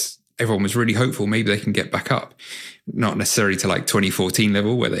regulations. Everyone was really hopeful maybe they can get back up. Not necessarily to like 2014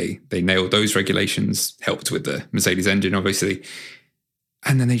 level where they nailed those regulations, helped with the Mercedes engine, obviously.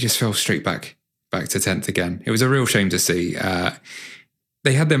 And then they just fell straight back to 10th again. It was a real shame to see.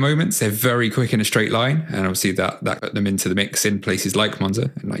 They had their moments. They're very quick in a straight line. And obviously that put them into the mix in places like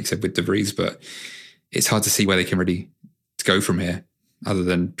Monza. And like you said, with de Vries. But it's hard to see where they can really go from here other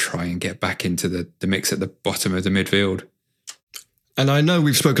than try and get back into the mix at the bottom of the midfield. And I know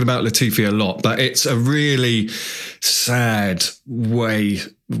we've spoken about Latifi a lot, but it's a really sad way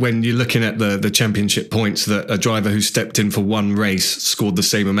when you're looking at the championship points, that a driver who stepped in for one race scored the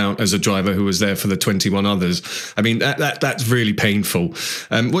same amount as a driver who was there for the 21 others. I mean, that's really painful.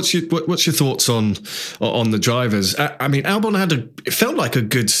 What's your thoughts on the drivers? I mean, Albon it felt like a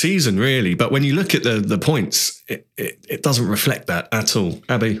good season, really, but when you look at the points, it doesn't reflect that at all.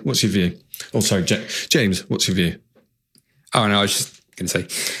 Abby, what's your view? Oh, sorry, James, what's your view? Oh no, I was just going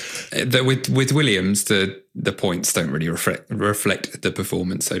to say that with Williams, the points don't really reflect the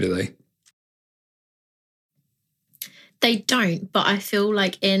performance, so do they? They don't, but I feel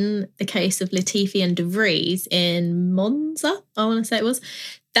like in the case of Latifi and De Vries in Monza, I want to say it was,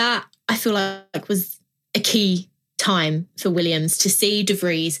 that I feel like was a key time for Williams to see De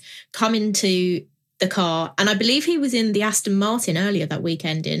Vries come into the car. And I believe he was in the Aston Martin earlier that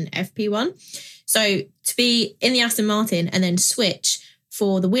weekend in FP1. So to be in the Aston Martin and then switch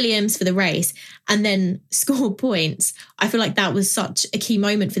for the Williams for the race and then score points, I feel like that was such a key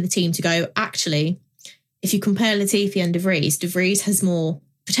moment for the team to go, actually, if you compare Latifi and De Vries has more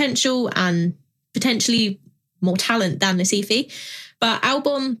potential and potentially more talent than Latifi. But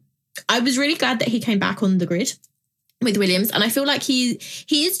Albon, I was really glad that he came back on the grid with Williams, and I feel like he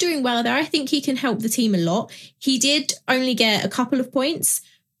is doing well there. I think he can help the team a lot. He did only get a couple of points,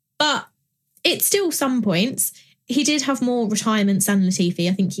 but it's still some points. He did have more retirements than Latifi.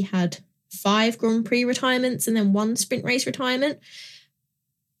 I think he had 5 Grand Prix retirements and then 1 sprint race retirement.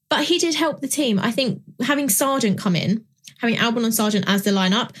 But he did help the team. I think having Sargent come in, having Albon and Sargent as the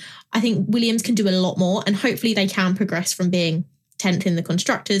lineup, I think Williams can do a lot more, and hopefully they can progress from being 10th in the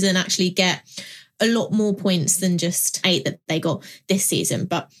constructors and actually get a lot more points than just 8 that they got this season.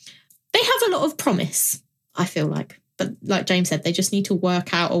 But they have a lot of promise, I feel like. But like James said, they just need to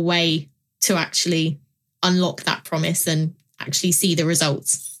work out a way to actually unlock that promise and actually see the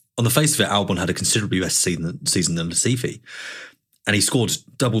results. On the face of it, Albon had a considerably better season than Latifi. And he scored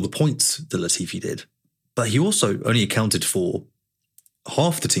double the points that Latifi did. But he also only accounted for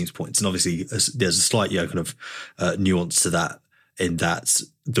half the team's points. And obviously there's a slight kind of nuance to that, in that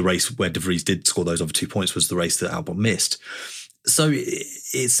the race where De Vries did score those other 2 points was the race that Albon missed. So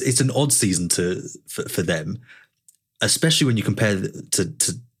it's an odd season for them, especially when you compare to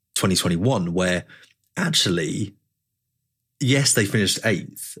 2021, where actually, yes, they finished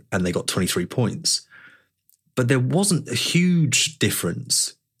 8th and they got 23 points. But there wasn't a huge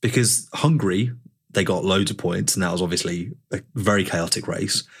difference, because Hungary, they got loads of points, and that was obviously a very chaotic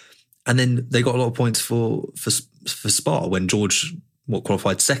race. And then they got a lot of points for Spa when George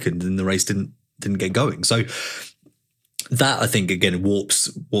qualified second and the race didn't get going. So that, I think, again, warps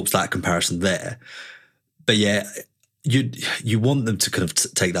that comparison there. But yeah, you want them to kind of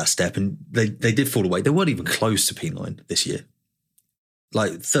take that step, and they did fall away. They weren't even close to P9 this year.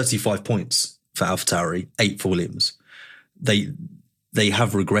 Like 35 points for AlphaTauri, 8 for Williams. They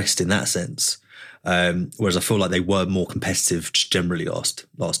have regressed in that sense. Whereas I feel like they were more competitive just generally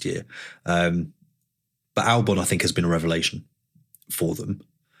last year. But Albon, I think, has been a revelation for them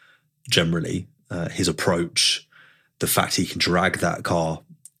generally. His approach, the fact he can drag that car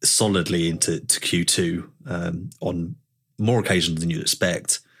solidly into Q2 on more occasions than you'd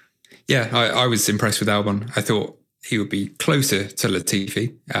expect. Yeah, I was impressed with Albon. I thought he would be closer to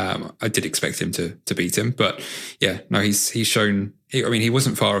Latifi. I did expect him to beat him, but yeah, no, he's shown. I mean, he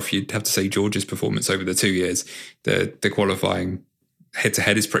wasn't far off. You'd have to say George's performance over the 2 years. The qualifying head to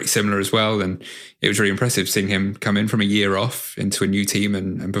head is pretty similar as well, and it was really impressive seeing him come in from a year off into a new team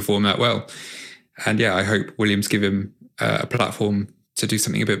and perform that well. And yeah, I hope Williams give him a platform to do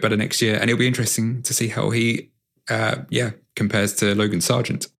something a bit better next year, and it'll be interesting to see how he compares to Logan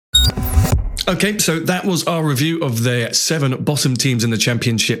Sargent. Okay, so that was our review of the 7 bottom teams in the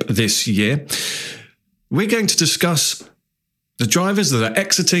championship this year. We're going to discuss the drivers that are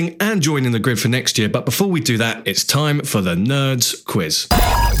exiting and joining the grid for next year. But before we do that, it's time for the Nerds Quiz.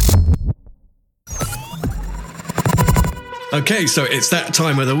 Okay, so it's that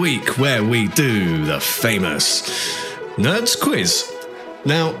time of the week where we do the famous Nerds Quiz.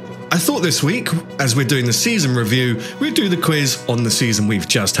 Now, I thought this week, as we're doing the season review, we'd do the quiz on the season we've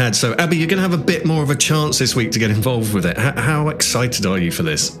just had. So, Abby, you're going to have a bit more of a chance this week to get involved with it. How excited are you for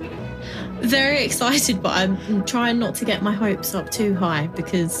this? Very excited, but I'm trying not to get my hopes up too high,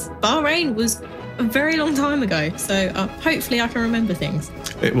 because Bahrain was a very long time ago. So hopefully I can remember things.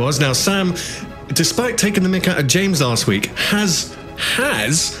 It was. Now, Sam, despite taking the mick out of James last week, has,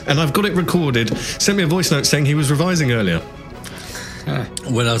 and I've got it recorded, sent me a voice note saying he was revising earlier.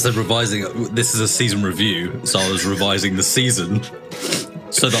 When I said revising, this is a season review, so I was revising the season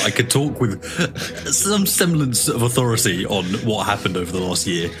so that I could talk with some semblance of authority on what happened over the last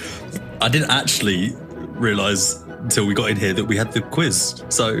year. I didn't actually realise until we got in here that we had the quiz.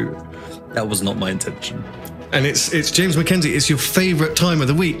 So that was not my intention. And it's James Mackenzie. It's your favourite time of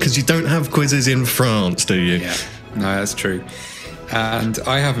the week because you don't have quizzes in France, do you? Yeah, no, that's true. And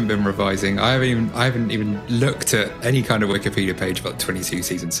I haven't been revising. I haven't even looked at any kind of Wikipedia page about the 22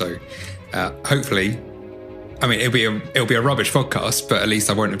 season. So hopefully, I mean, it'll be a rubbish podcast, but at least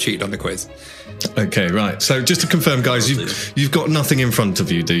I won't have cheated on the quiz. Okay, right. So just to confirm, guys, you've got nothing in front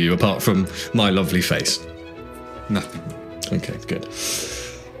of you, do you, apart from my lovely face? Nothing. Okay, good.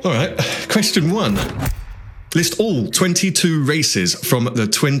 All right. Question 1. List all 22 races from the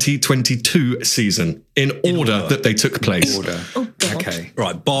 2022 season in order that they took place. Oh, God. Okay.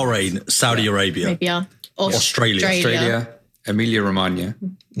 Right, Bahrain, Saudi Arabia, Australia, Emilia-Romagna,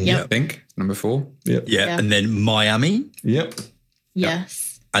 Yep. I think, number 4. Yep. yeah, and then Miami, Yep.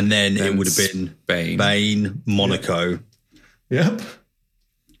 Yes. and then it would have been Spain, Monaco. Yep.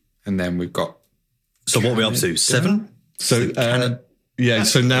 And then we've got... So what are we up to? 7? So,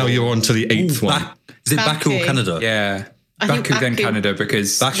 so now you're on to the 8th one. Is it Baku or Canada? Yeah. I think Baku, then Baku. Canada,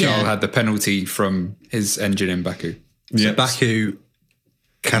 because Charles had the penalty from his engine in Baku. Yeah. Baku,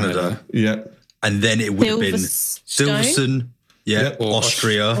 Canada. Yeah. And then it would have been Silverstone. Silverstone, Or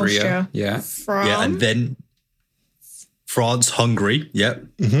Austria. Yeah. France. yeah, and then France, Hungary,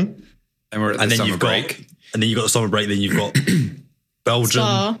 And we're at the summer break. And then you've got the summer break, then you've got Belgium,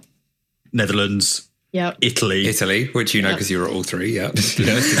 Spa. Netherlands, Yep. Italy, which you know because you were at all 3, yeah. You listed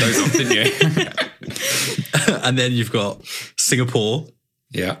those off, didn't you? and then you've got Singapore,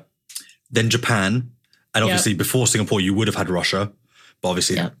 Yeah. then Japan, and obviously before Singapore you would have had Russia, but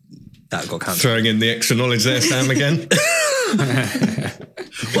obviously that got cancelled. Throwing in the extra knowledge there, Sam, again.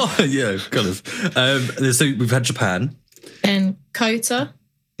 Well, yeah, kind of. So we've had Japan, Then Qatar.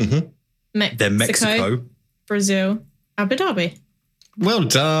 Mm-hmm. then Mexico, Brazil, Abu Dhabi. Well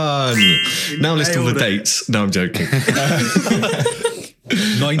done. Now list all the dates. No, I'm joking.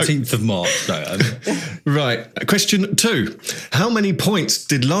 19th of March. No, Right. Question 2. How many points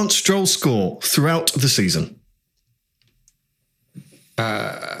did Lance Stroll score throughout the season?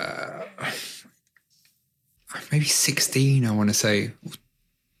 Maybe 16, I want to say.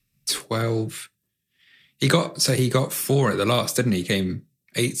 12. He got 4 at the last, didn't he? He came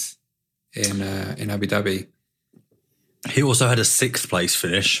 8th in Abu Dhabi. he also had a 6th place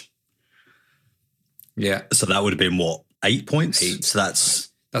finish. Yeah. So that would have been what? 8 points? 8. So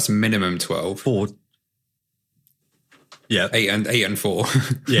that's minimum 12. 4. Yeah. 8 and 4.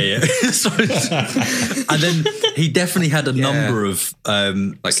 Yeah. Sorry. And then he definitely had a number of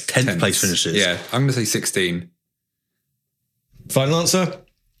like 10th place finishes. Yeah. I'm going to say 16. Final answer?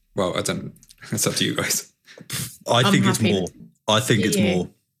 Well, I don't. It's up to you guys. I think it's more. I think it's more.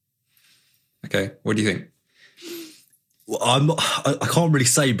 Okay. What do you think? Well, I can't really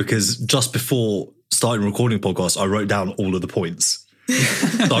say because just before starting recording the podcast, I wrote down all of the points.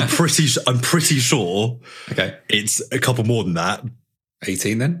 So I'm pretty sure. Okay. It's a couple more than that.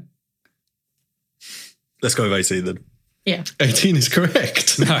 18 then? Let's go with 18 then. Yeah. 18 is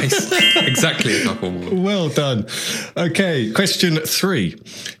correct. Nice. Exactly a couple more. Well done. Okay, question 3.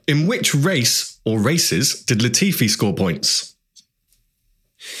 In which race or races did Latifi score points?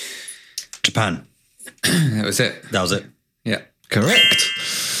 Japan. That was it. That was it. Yeah. Correct.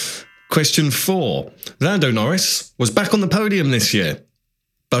 Question 4. Lando Norris was back on the podium this year,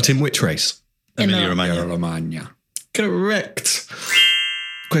 but in which race? Emilia-Romagna. Correct.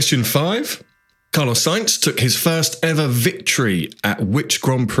 Question 5. Carlos Sainz took his first ever victory at which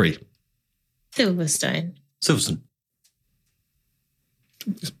Grand Prix? Silverstone. Silverstone.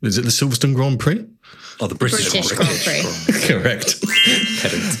 Is it the Silverstone Grand Prix? Oh, the British Grand Prix. Correct.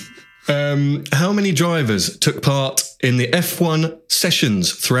 How many drivers took part in the F1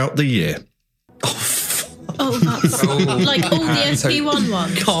 sessions throughout the year? Oh, that's like all the FP1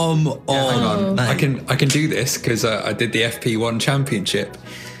 ones. Come on. Hang on. Mate. I can do this because I did the FP1 championship.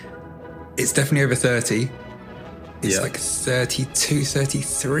 It's definitely over 30. It's like 32,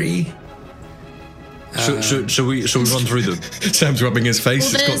 33. Should we run through them? Sam's rubbing his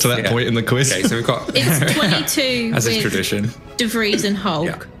face. Well, it's got to that point in the quiz. Okay, so we've got It's 22 as is with tradition. De Vries and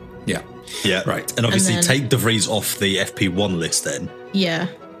Hulk. Yeah. Yeah. Right. And obviously And then- take De Vries off the FP1 list then. Yeah.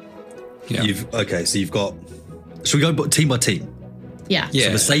 Yeah. So you've got... Should we go team by team? Yeah. Yeah.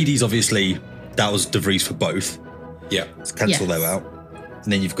 So Mercedes, obviously, that was De Vries for both. Yeah. Let's cancel Yes. them out.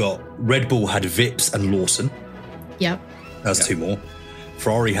 And then you've got Red Bull had Vips and Lawson. Yep. That's 2 more.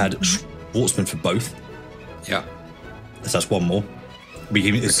 Ferrari had Schwartzman for both. Yeah. So that's 1 more.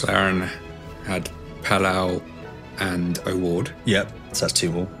 McLaren had Palau and O'Ward. Yep. So that's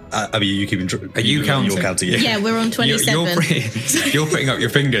 2 more. I mean, you keeping? Are you counting? You're counting it. Yeah, we're on 27. You're putting up your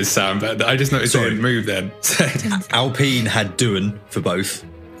fingers, Sam. But I just noticed it didn't move then. Alpine had Doohan for both.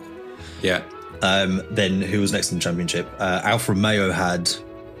 Yeah. Then who was next in the championship? Alfa Romeo had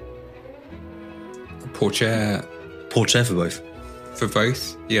Porsche for both. For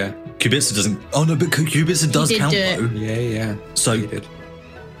both, yeah. Kubica doesn't. Oh no, but Kubica does count though. Yeah. So he did.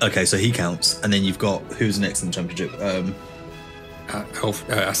 Okay, so he counts, and then you've got who's next in the championship?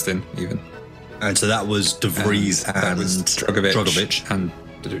 Aston even. And so that was De Vries and that was Drogovic. And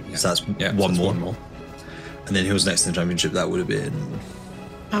so that's one more. And then who was next in the championship? That would have been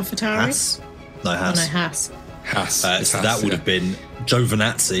AlphaTauri. Haas. No, Haas. Oh, no, Haas. Haas. So that would have been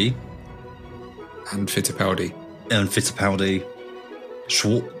Giovinazzi and Fittipaldi.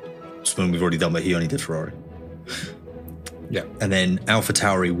 Schwartz, we've already done, but he only did Ferrari. Yeah. And then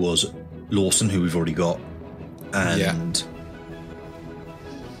AlphaTauri was Lawson, who we've already got. And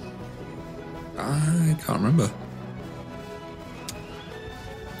I can't remember.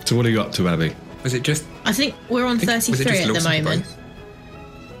 So what are you up to, Abby? Was it just? I think we're on 33 at the moment.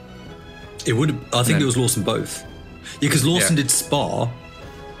 It would. I think it was Lawson both. Yeah, because Lawson did Spa,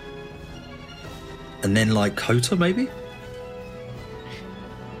 and then like Cota maybe.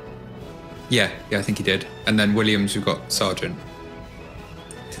 Yeah, I think he did. And then Williams, we've got Sargent,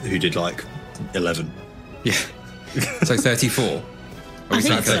 who did like 11. Yeah, so 34. I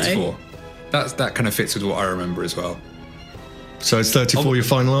think 34. That kind of fits with what I remember as well. So it's 34 your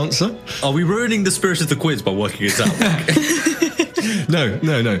final answer? Are we ruining the spirit of the quiz by working it out? No.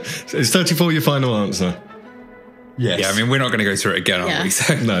 It's 34 your final answer. Yes. Yeah, I mean, we're not going to go through it again, are we?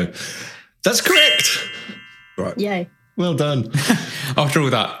 So. No. That's correct. Right. Yay. Well done. After all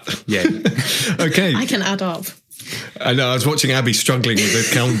that, yay. Okay. I can add up. I know, I was watching Abby struggling with the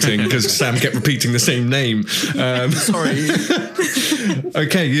counting because Sam kept repeating the same name. Sorry.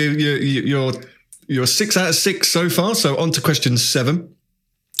 Okay, you're 6 out of 6 so far, so on to question 7.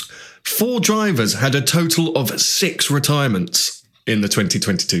 4 drivers had a total of 6 retirements in the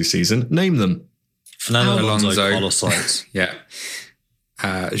 2022 season. Name them. Fernando Alonso, Carlos Sainz. Yeah.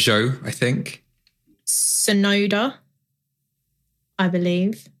 Zhou, I think. Sonoda, I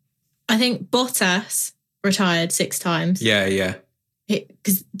believe. I think Bottas retired 6 times. Yeah.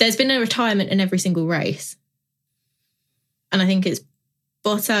 Because there's been a retirement in every single race. And I think it's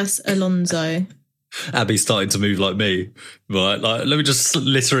Bottas, Alonso. Abby's starting to move like me. Right, let me just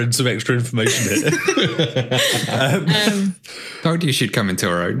litter in some extra information here. Told you she'd come into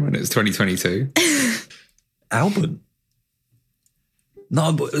her own when it was 2022. Albon?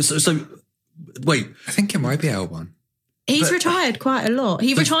 No, so wait. I think it might be Albon. He's retired quite a lot.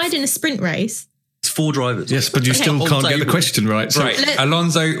 He retired in a sprint race. It's 4 drivers. Yes, but you still can't get the question right. So. Right,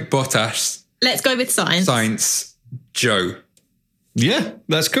 Alonso, Bottas. Let's go with Sainz. Zhou. Yeah,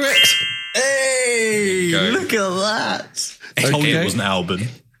 that's correct. Hey, look at that. I told you it wasn't Albon.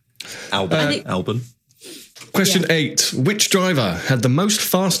 Albon. Question 8. Which driver had the most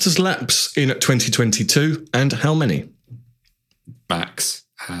fastest laps in 2022 and how many? Max.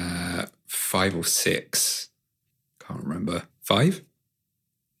 5 or 6. Can't remember. 5?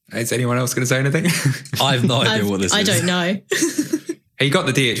 Is anyone else going to say anything? I have no idea what this is. I don't know. He got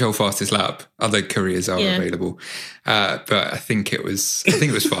the DHL fastest lap. Other careers are available. But I think it was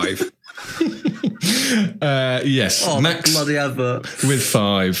 5. Yes. Max bloody advert. with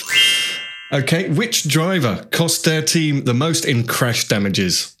 5. Okay, which driver cost their team the most in crash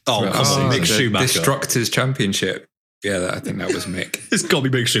damages? Oh, come on, Mick Schumacher. Destructors Championship. Yeah, I think that was Mick. It's got to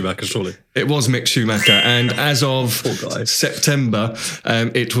be Mick Schumacher, surely. It was Mick Schumacher, and as of September,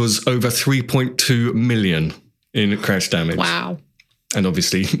 it was over 3.2 million in crash damage. Wow. And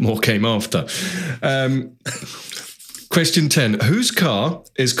obviously more came after. Question 10. Whose car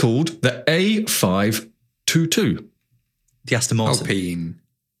is called the A522? The Aston Martin. Alpine.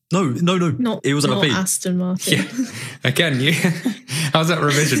 No. It was an Alpine. Aston Martin. Yeah. Again, how's that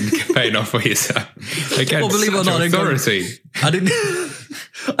revision paying off for yourself? Again, well, believe it or not, authority. I didn't.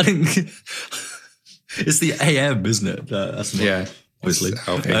 It's the AM, isn't it? That's not, yeah. Obviously.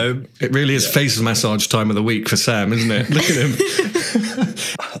 It really is face massage time of the week for Sam, isn't it? Look at him.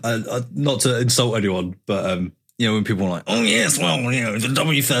 Not to insult anyone, but when people are like, oh yes, well, the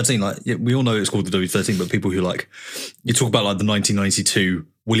W13, like we all know it's called the W13, but people who like you talk about like the 1992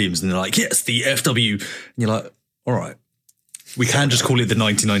 Williams, and they're like, yes, the FW, and you're like, all right, we can just call it the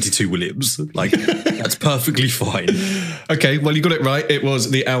 1992 Williams, like that's perfectly fine. Okay, well you got it right. It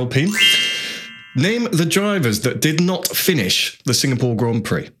was the Alpine. Name the drivers that did not finish the Singapore Grand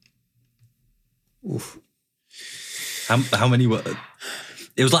Prix. Oof. How many were?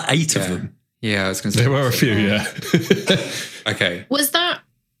 It was like 8 of them. Yeah, I was going to say. There were a few, yeah. Okay. Was that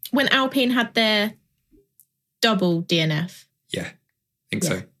when Alpine had their double DNF? Yeah, I think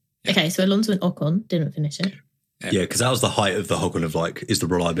so. Yeah. Okay, so Alonso and Ocon didn't finish it. Yeah, because that was the height of the Ocon of like, is the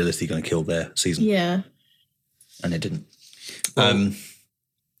reliability going to kill their season? Yeah. And it didn't. Well,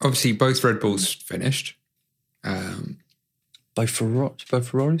 obviously, both Red Bulls finished. Both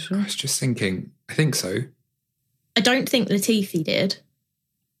Ferraris? I was just thinking, I think so. I don't think Latifi did.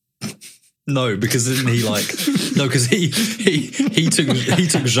 No, because didn't he because he took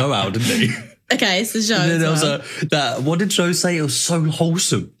Zhou out, didn't he? Okay, so Zhou. And then there was what did Zhou say? It was so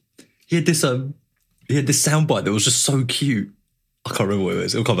wholesome. He had this soundbite that was just so cute. I can't remember what it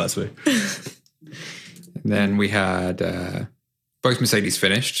was. It'll come back to me. And then we had both Mercedes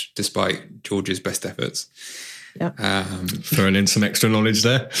finished, despite George's best efforts. Yep. Throwing in some extra knowledge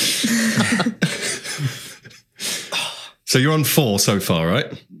there. So you're on 4 so far,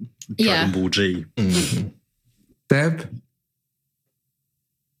 right? Dragon Ball G. Mm-hmm. Deb,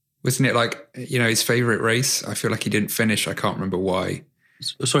 wasn't it like, his favourite race? I feel like he didn't finish. I can't remember why.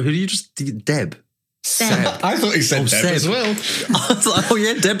 Sorry, who did you just... Deb? Seb. I thought he said Deb as well. I was like, oh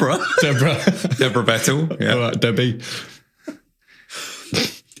yeah, Deborah. Deborah Vettel. Yeah. All right, Debbie.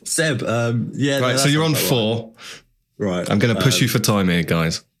 Seb, yeah. Right, so you're on 4. Right. I'm going to push you for time here,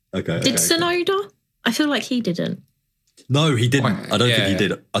 guys. Okay. Did Tsunoda? I feel like he didn't. No, he didn't. I don't think he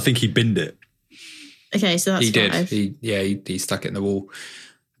did. I think he binned it. Okay, so that's He did. 5. He stuck it in the wall.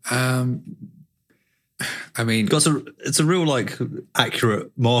 I mean, it's a real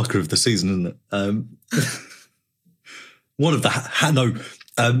accurate marker of the season, isn't it? One of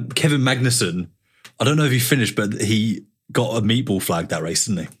Kevin Magnussen. I don't know if he finished, but he got a meatball flag that race,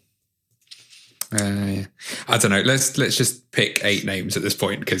 didn't he? I don't know. Let's just pick 8 names at this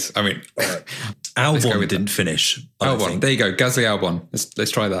point because I mean, Albon didn't finish. Albon, there you go. Gasly Albon.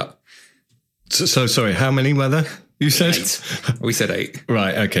 Let's try that. So sorry, how many were there? You said 8. We said 8.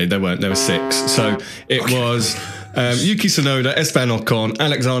 Right. Okay, there weren't. There were 6. So it was Yuki Tsunoda, Esteban Ocon,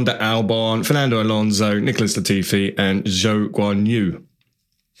 Alexander Albon, Fernando Alonso, Nicholas Latifi, and Zhou Guanyu.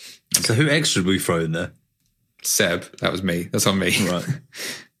 So who extra did we throw in there? Seb. That was me. That's on me. Right.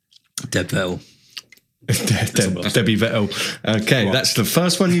 Deb Vettel. Debbie Vettel. Okay, that's the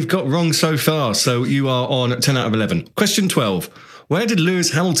first one you've got wrong so far. So you are on 10 out of 11. Question 12. Where did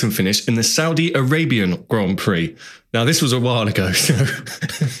Lewis Hamilton finish in the Saudi Arabian Grand Prix? Now, this was a while ago. So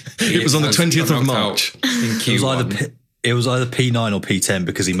it was on the 20th of March. It was either P9 or P10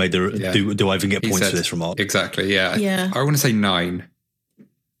 because he made the do I even get points for this remark? Exactly, yeah. I want to say 9.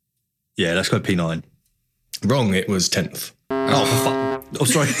 Yeah, let's go P9. Wrong, it was 10th. Oh, for fuck. Oh,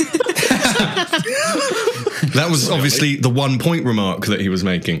 sorry. That was obviously the 1 point remark that he was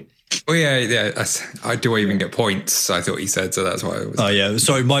making. Oh yeah. Do I even get points? I thought he said, so that's why I was. Oh yeah,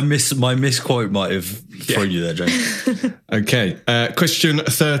 sorry, my misquote might have thrown you there, James. Okay, question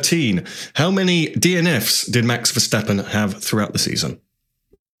 13. How many DNFs did Max Verstappen have throughout the season?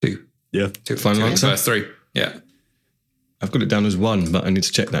 2. Yeah. 2. Final answer? First 3. Yeah. I've got it down as 1, but I need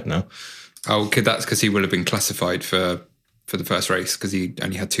to check that now. Oh, that's because he would have been classified for the first race because he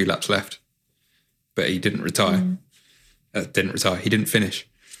only had 2 laps left, but he didn't retire. Didn't retire. He didn't finish.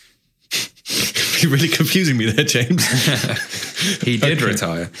 You're really confusing me there, James. He did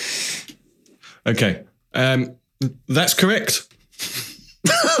retire. Okay. That's correct.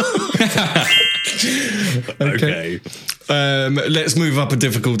 Okay. Let's move up a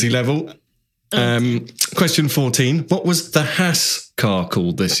difficulty level. Question 14. What was the Haas car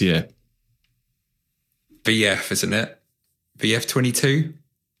called this year? VF, isn't it? VF 22?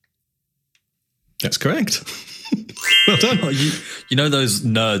 That's correct. Well done. Oh, you know those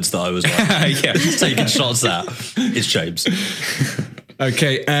nerds that I was like taking shots at? It's James.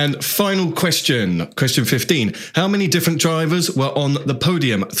 Okay, and final question. Question 15. How many different drivers were on the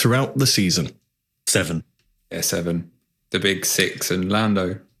podium throughout the season? 7. Yeah, 7. The big 6 and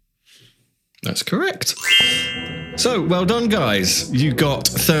Lando. That's correct. So, well done, guys. You got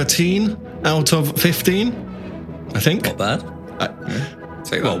 13 out of 15, I think. Not bad.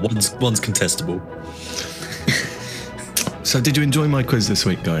 Take that. Well, one's contestable. So, did you enjoy my quiz this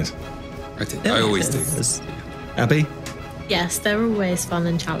week, guys? I did. I always do. Abby? Yes, they're always fun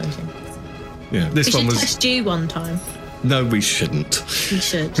and challenging. Yeah, this We one should was. test you one time. No, we shouldn't. We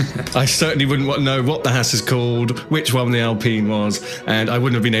should. I certainly wouldn't want to know what the Haas is called, which one the Alpine was, and I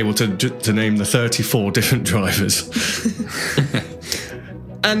wouldn't have been able to name the 34 different drivers.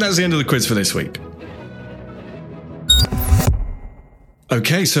 And that's the end of the quiz for this week.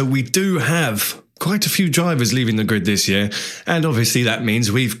 Okay, so we do have quite a few drivers leaving the grid this year, and obviously that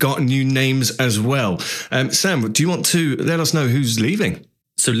means we've got new names as well. Sam, do you want to let us know who's leaving?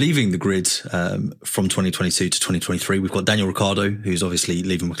 So leaving the grid from 2022 to 2023, we've got Daniel Ricciardo, who's obviously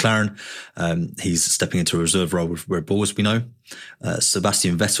leaving McLaren. He's stepping into a reserve role with Red Bull, as we know.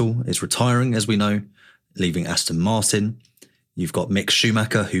 Sebastian Vettel is retiring, as we know, leaving Aston Martin. You've got Mick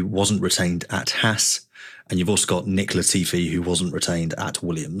Schumacher, who wasn't retained at Haas. And you've also got Nick Latifi, who wasn't retained at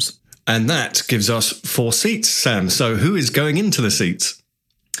Williams. And that gives us 4 seats, Sam. So who is going into the seats?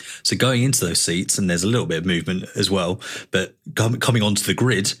 So going into those seats, and there's a little bit of movement as well, but coming onto the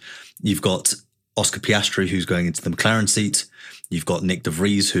grid, you've got Oscar Piastri, who's going into the McLaren seat. You've got Nick De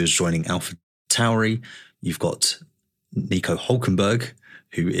Vries, who is joining AlphaTauri. You've got Nico Hülkenberg,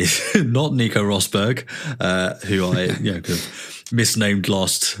 who is not Nico Rosberg, who I kind of misnamed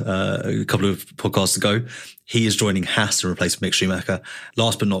a couple of podcasts ago. He is joining Haas to replace Mick Schumacher.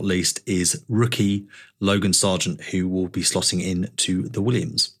 Last but not least is rookie Logan Sargent, who will be slotting in to the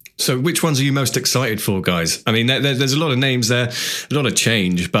Williams. So which ones are you most excited for, guys? I mean, there's a lot of names there, a lot of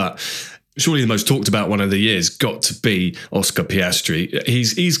change, but surely the most talked about one of the year's got to be Oscar Piastri.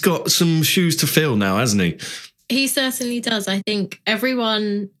 He's got some shoes to fill now, hasn't he? He certainly does. I think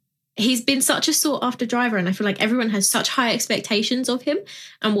he's been such a sought after driver, and I feel like everyone has such high expectations of him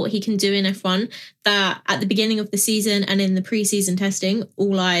and what he can do in F1 that at the beginning of the season and in the pre-season testing,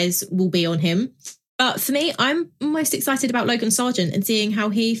 all eyes will be on him. But for me, I'm most excited about Logan Sargent and seeing how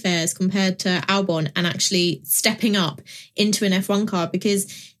he fares compared to Albon and actually stepping up into an F1 car,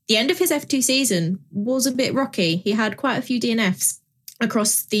 because the end of his F2 season was a bit rocky. He had quite a few DNFs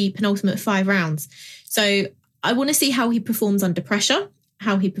across the penultimate 5 rounds. So I want to see how he performs under pressure,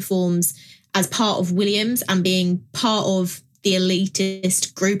 how he performs as part of Williams and being part of the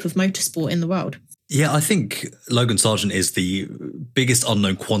elitist group of motorsport in the world. Yeah, I think Logan Sargent is the biggest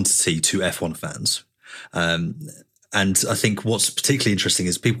unknown quantity to F1 fans. And I think what's particularly interesting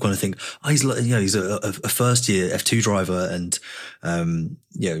is people kind of think, oh, he's a first year F2 driver and,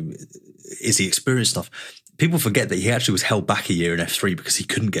 is he experienced enough? People forget that he actually was held back a year in F3 because he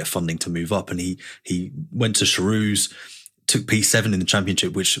couldn't get funding to move up. And he went to Charouz, took P7 in the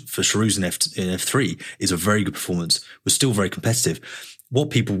championship, which for Charouz in F3 is a very good performance, was still very competitive. What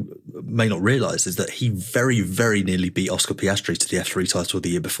people may not realise is that he very, very nearly beat Oscar Piastri to the F3 title the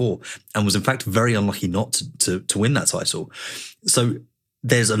year before and was in fact very unlucky not to win that title. So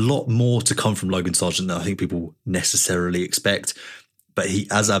there's a lot more to come from Logan Sargent than I think people necessarily expect. But he,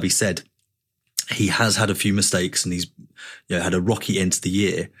 as Abby said, he has had a few mistakes and he's had a rocky end to the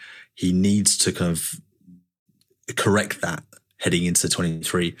year. He needs to kind of correct that heading into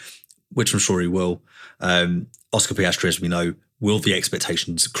 23, which I'm sure he will. Oscar Piastri, as we know, will the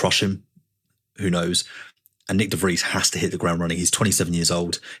expectations crush him? Who knows? And Nick De Vries has to hit the ground running. He's 27 years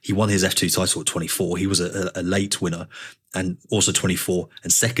old. He won his F2 title at 24. He was a late winner, and also 24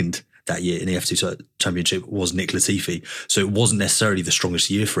 and second that year in the F2 championship was Nick Latifi. So it wasn't necessarily the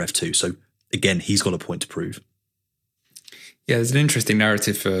strongest year for F2. So again, he's got a point to prove. Yeah, there's an interesting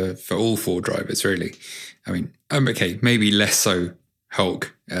narrative for all 4 drivers, really. I mean, okay, maybe less so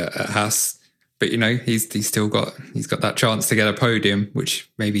Hulk at Haas, but he's still got that chance to get a podium,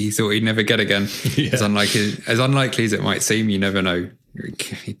 which maybe he thought he'd never get again. Yeah. As unlikely as it might seem, you never know.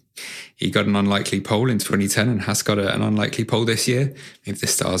 He got an unlikely pole in 2010, and Haas got an unlikely pole this year. If the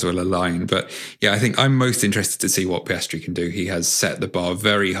stars will align, but yeah, I think I'm most interested to see what Piastri can do. He has set the bar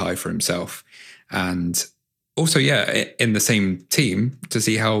very high for himself, and also, in the same team, to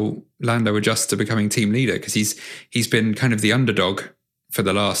see how Lando adjusts to becoming team leader, because he's been kind of the underdog for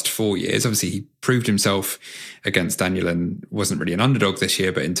the last 4 years. Obviously, he proved himself against Daniel and wasn't really an underdog this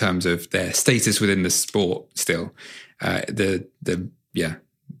year, but in terms of their status within the sport, still, the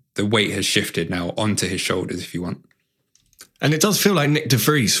weight has shifted now onto his shoulders, if you want. And it does feel like Nick De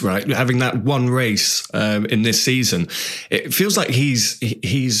Vries, right? Having that one race in this season, it feels like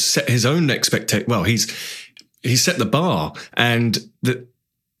he's set his own expectation. Well, he's set the bar, and that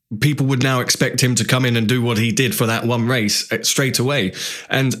people would now expect him to come in and do what he did for that one race straight away.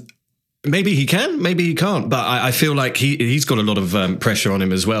 And maybe he can, maybe he can't. But I feel like he's got a lot of pressure on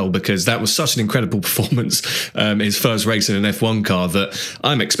him as well, because that was such an incredible performance, his first race in an F1 car, that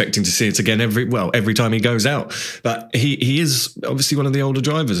I'm expecting to see it again every time he goes out. But he is obviously one of the older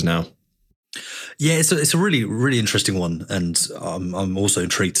drivers now. Yeah, it's a really, really interesting one. And I'm also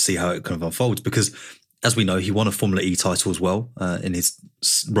intrigued to see how it kind of unfolds, because as we know, he won a Formula E title as well in his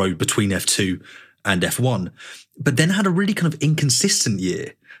road between F2 and F1, but then had a really kind of inconsistent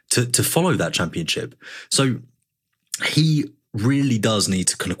year to follow that championship. So he really does need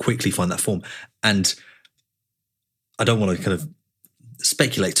to kind of quickly find that form. And I don't want to kind of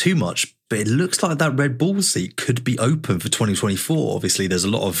speculate too much, but it looks like that Red Bull seat could be open for 2024. Obviously, there's a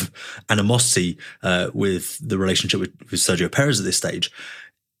lot of animosity with the relationship with Sergio Perez at this stage.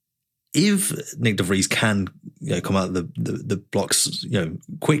 if Nick De Vries can come out of the blocks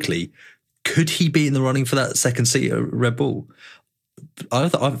quickly, could he be in the running for that second seat at Red Bull? I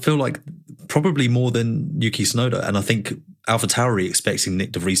feel like probably more than Yuki Tsunoda, and I think AlphaTauri expecting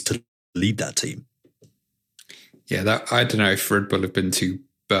Nick De Vries to lead that team. Yeah, I don't know if Red Bull have been too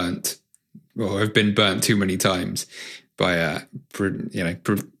burnt, or have been burnt too many times by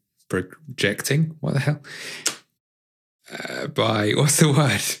projecting. What the hell? By what's the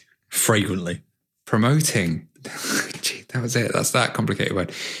word? Fragrantly promoting. Gee, that was it. That's that complicated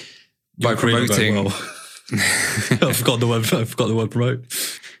word. By promoting. I forgot the word promote.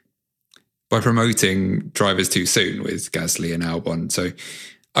 By promoting drivers too soon with Gasly and Albon. So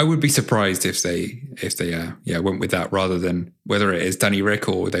I would be surprised if they went with that rather than whether it is Danny Rick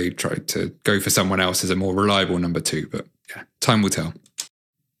or they tried to go for someone else as a more reliable number 2. But yeah, time will tell.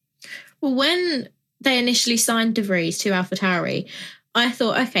 Well, when they initially signed De Vries to AlphaTauri, I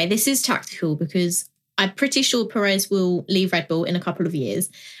thought, okay, this is tactical because I'm pretty sure Perez will leave Red Bull in a couple of years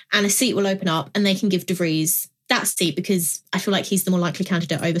and a seat will open up and they can give De Vries that seat because I feel like he's the more likely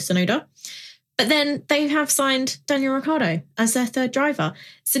candidate over Tsunoda. But then they have signed Daniel Ricciardo as their third driver.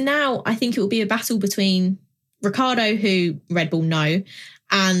 So now I think it will be a battle between Ricciardo, who Red Bull know,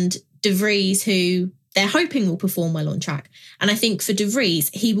 and De Vries, who they're hoping will perform well on track. And I think for De Vries,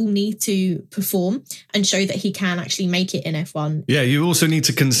 he will need to perform and show that he can actually make it in F1. Yeah, you also need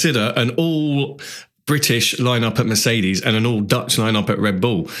to consider an all-British lineup at Mercedes and an all-Dutch lineup at Red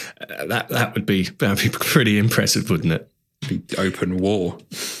Bull. That'd be pretty impressive, wouldn't it? Be open war.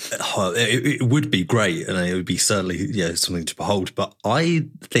 It would be great, and it would be certainly something to behold. But I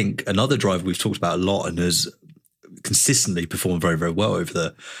think another driver we've talked about a lot and has consistently performed very, very well over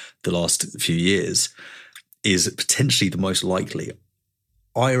the last few years is potentially the most likely.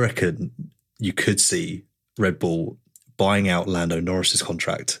 I reckon you could see Red Bull buying out Lando Norris's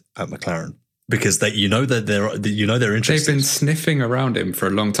contract at McLaren because they're interested. They've been sniffing around him for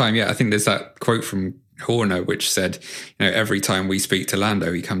a long time. Yeah, I think there's that quote from Horner which said, every time we speak to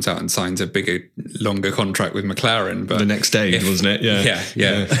Lando, he comes out and signs a bigger, longer contract with McLaren. But the next day, wasn't it?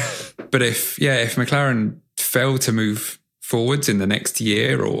 Yeah. But if McLaren fail to move forwards in the next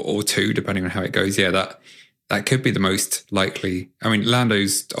year or two, depending on how it goes, that could be the most likely. I mean,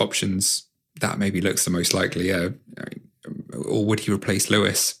 Lando's options, that maybe looks the most likely, yeah. Or would he replace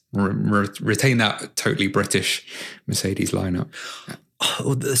Lewis? Retain that totally British Mercedes lineup?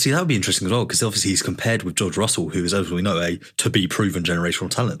 See, that would be interesting as well, because obviously he's compared with George Russell, who is, as we know, a to-be-proven generational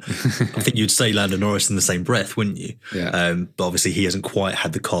talent. I think you'd say Lando Norris in the same breath, wouldn't you? Yeah. But obviously he hasn't quite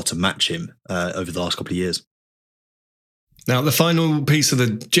had the car to match him over the last couple of years. Now, the final piece of the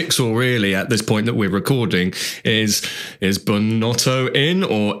jigsaw, really, at this point that we're recording is Binotto in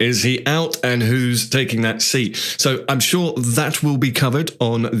or is he out, and who's taking that seat? So I'm sure that will be covered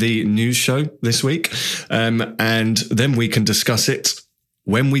on the news show this week, and then we can discuss it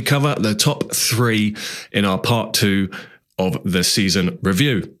when we cover the top 3 in our part 2 of the season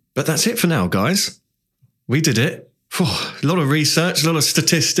review. But that's it for now, guys. We did it. A lot of research, a lot of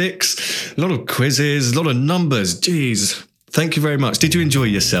statistics, a lot of quizzes, a lot of numbers. Jeez. Thank you very much. Did you enjoy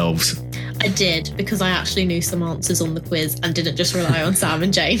yourselves? I did, because I actually knew some answers on the quiz and didn't just rely on Sam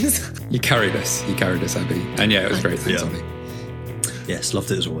and James. You carried us, Abby. And yeah, it was great. Thanks, Ollie. Yes,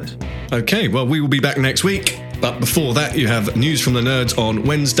 loved it as always. Okay, well, we will be back next week. But before that, you have News from the Nerds on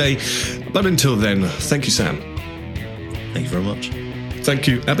Wednesday. But until then, thank you, Sam. Thank you very much. Thank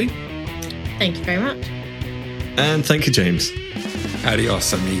you, Abby. Thank you very much. And thank you, James.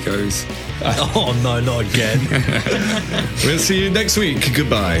 Adios, amigos. Oh, no, not again. We'll see you next week.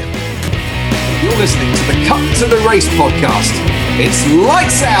 Goodbye. You're listening to the Cut to the Race podcast. It's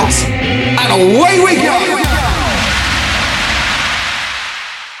lights out and away we go.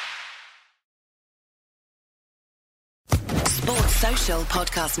 Sports Social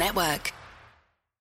Podcast Network.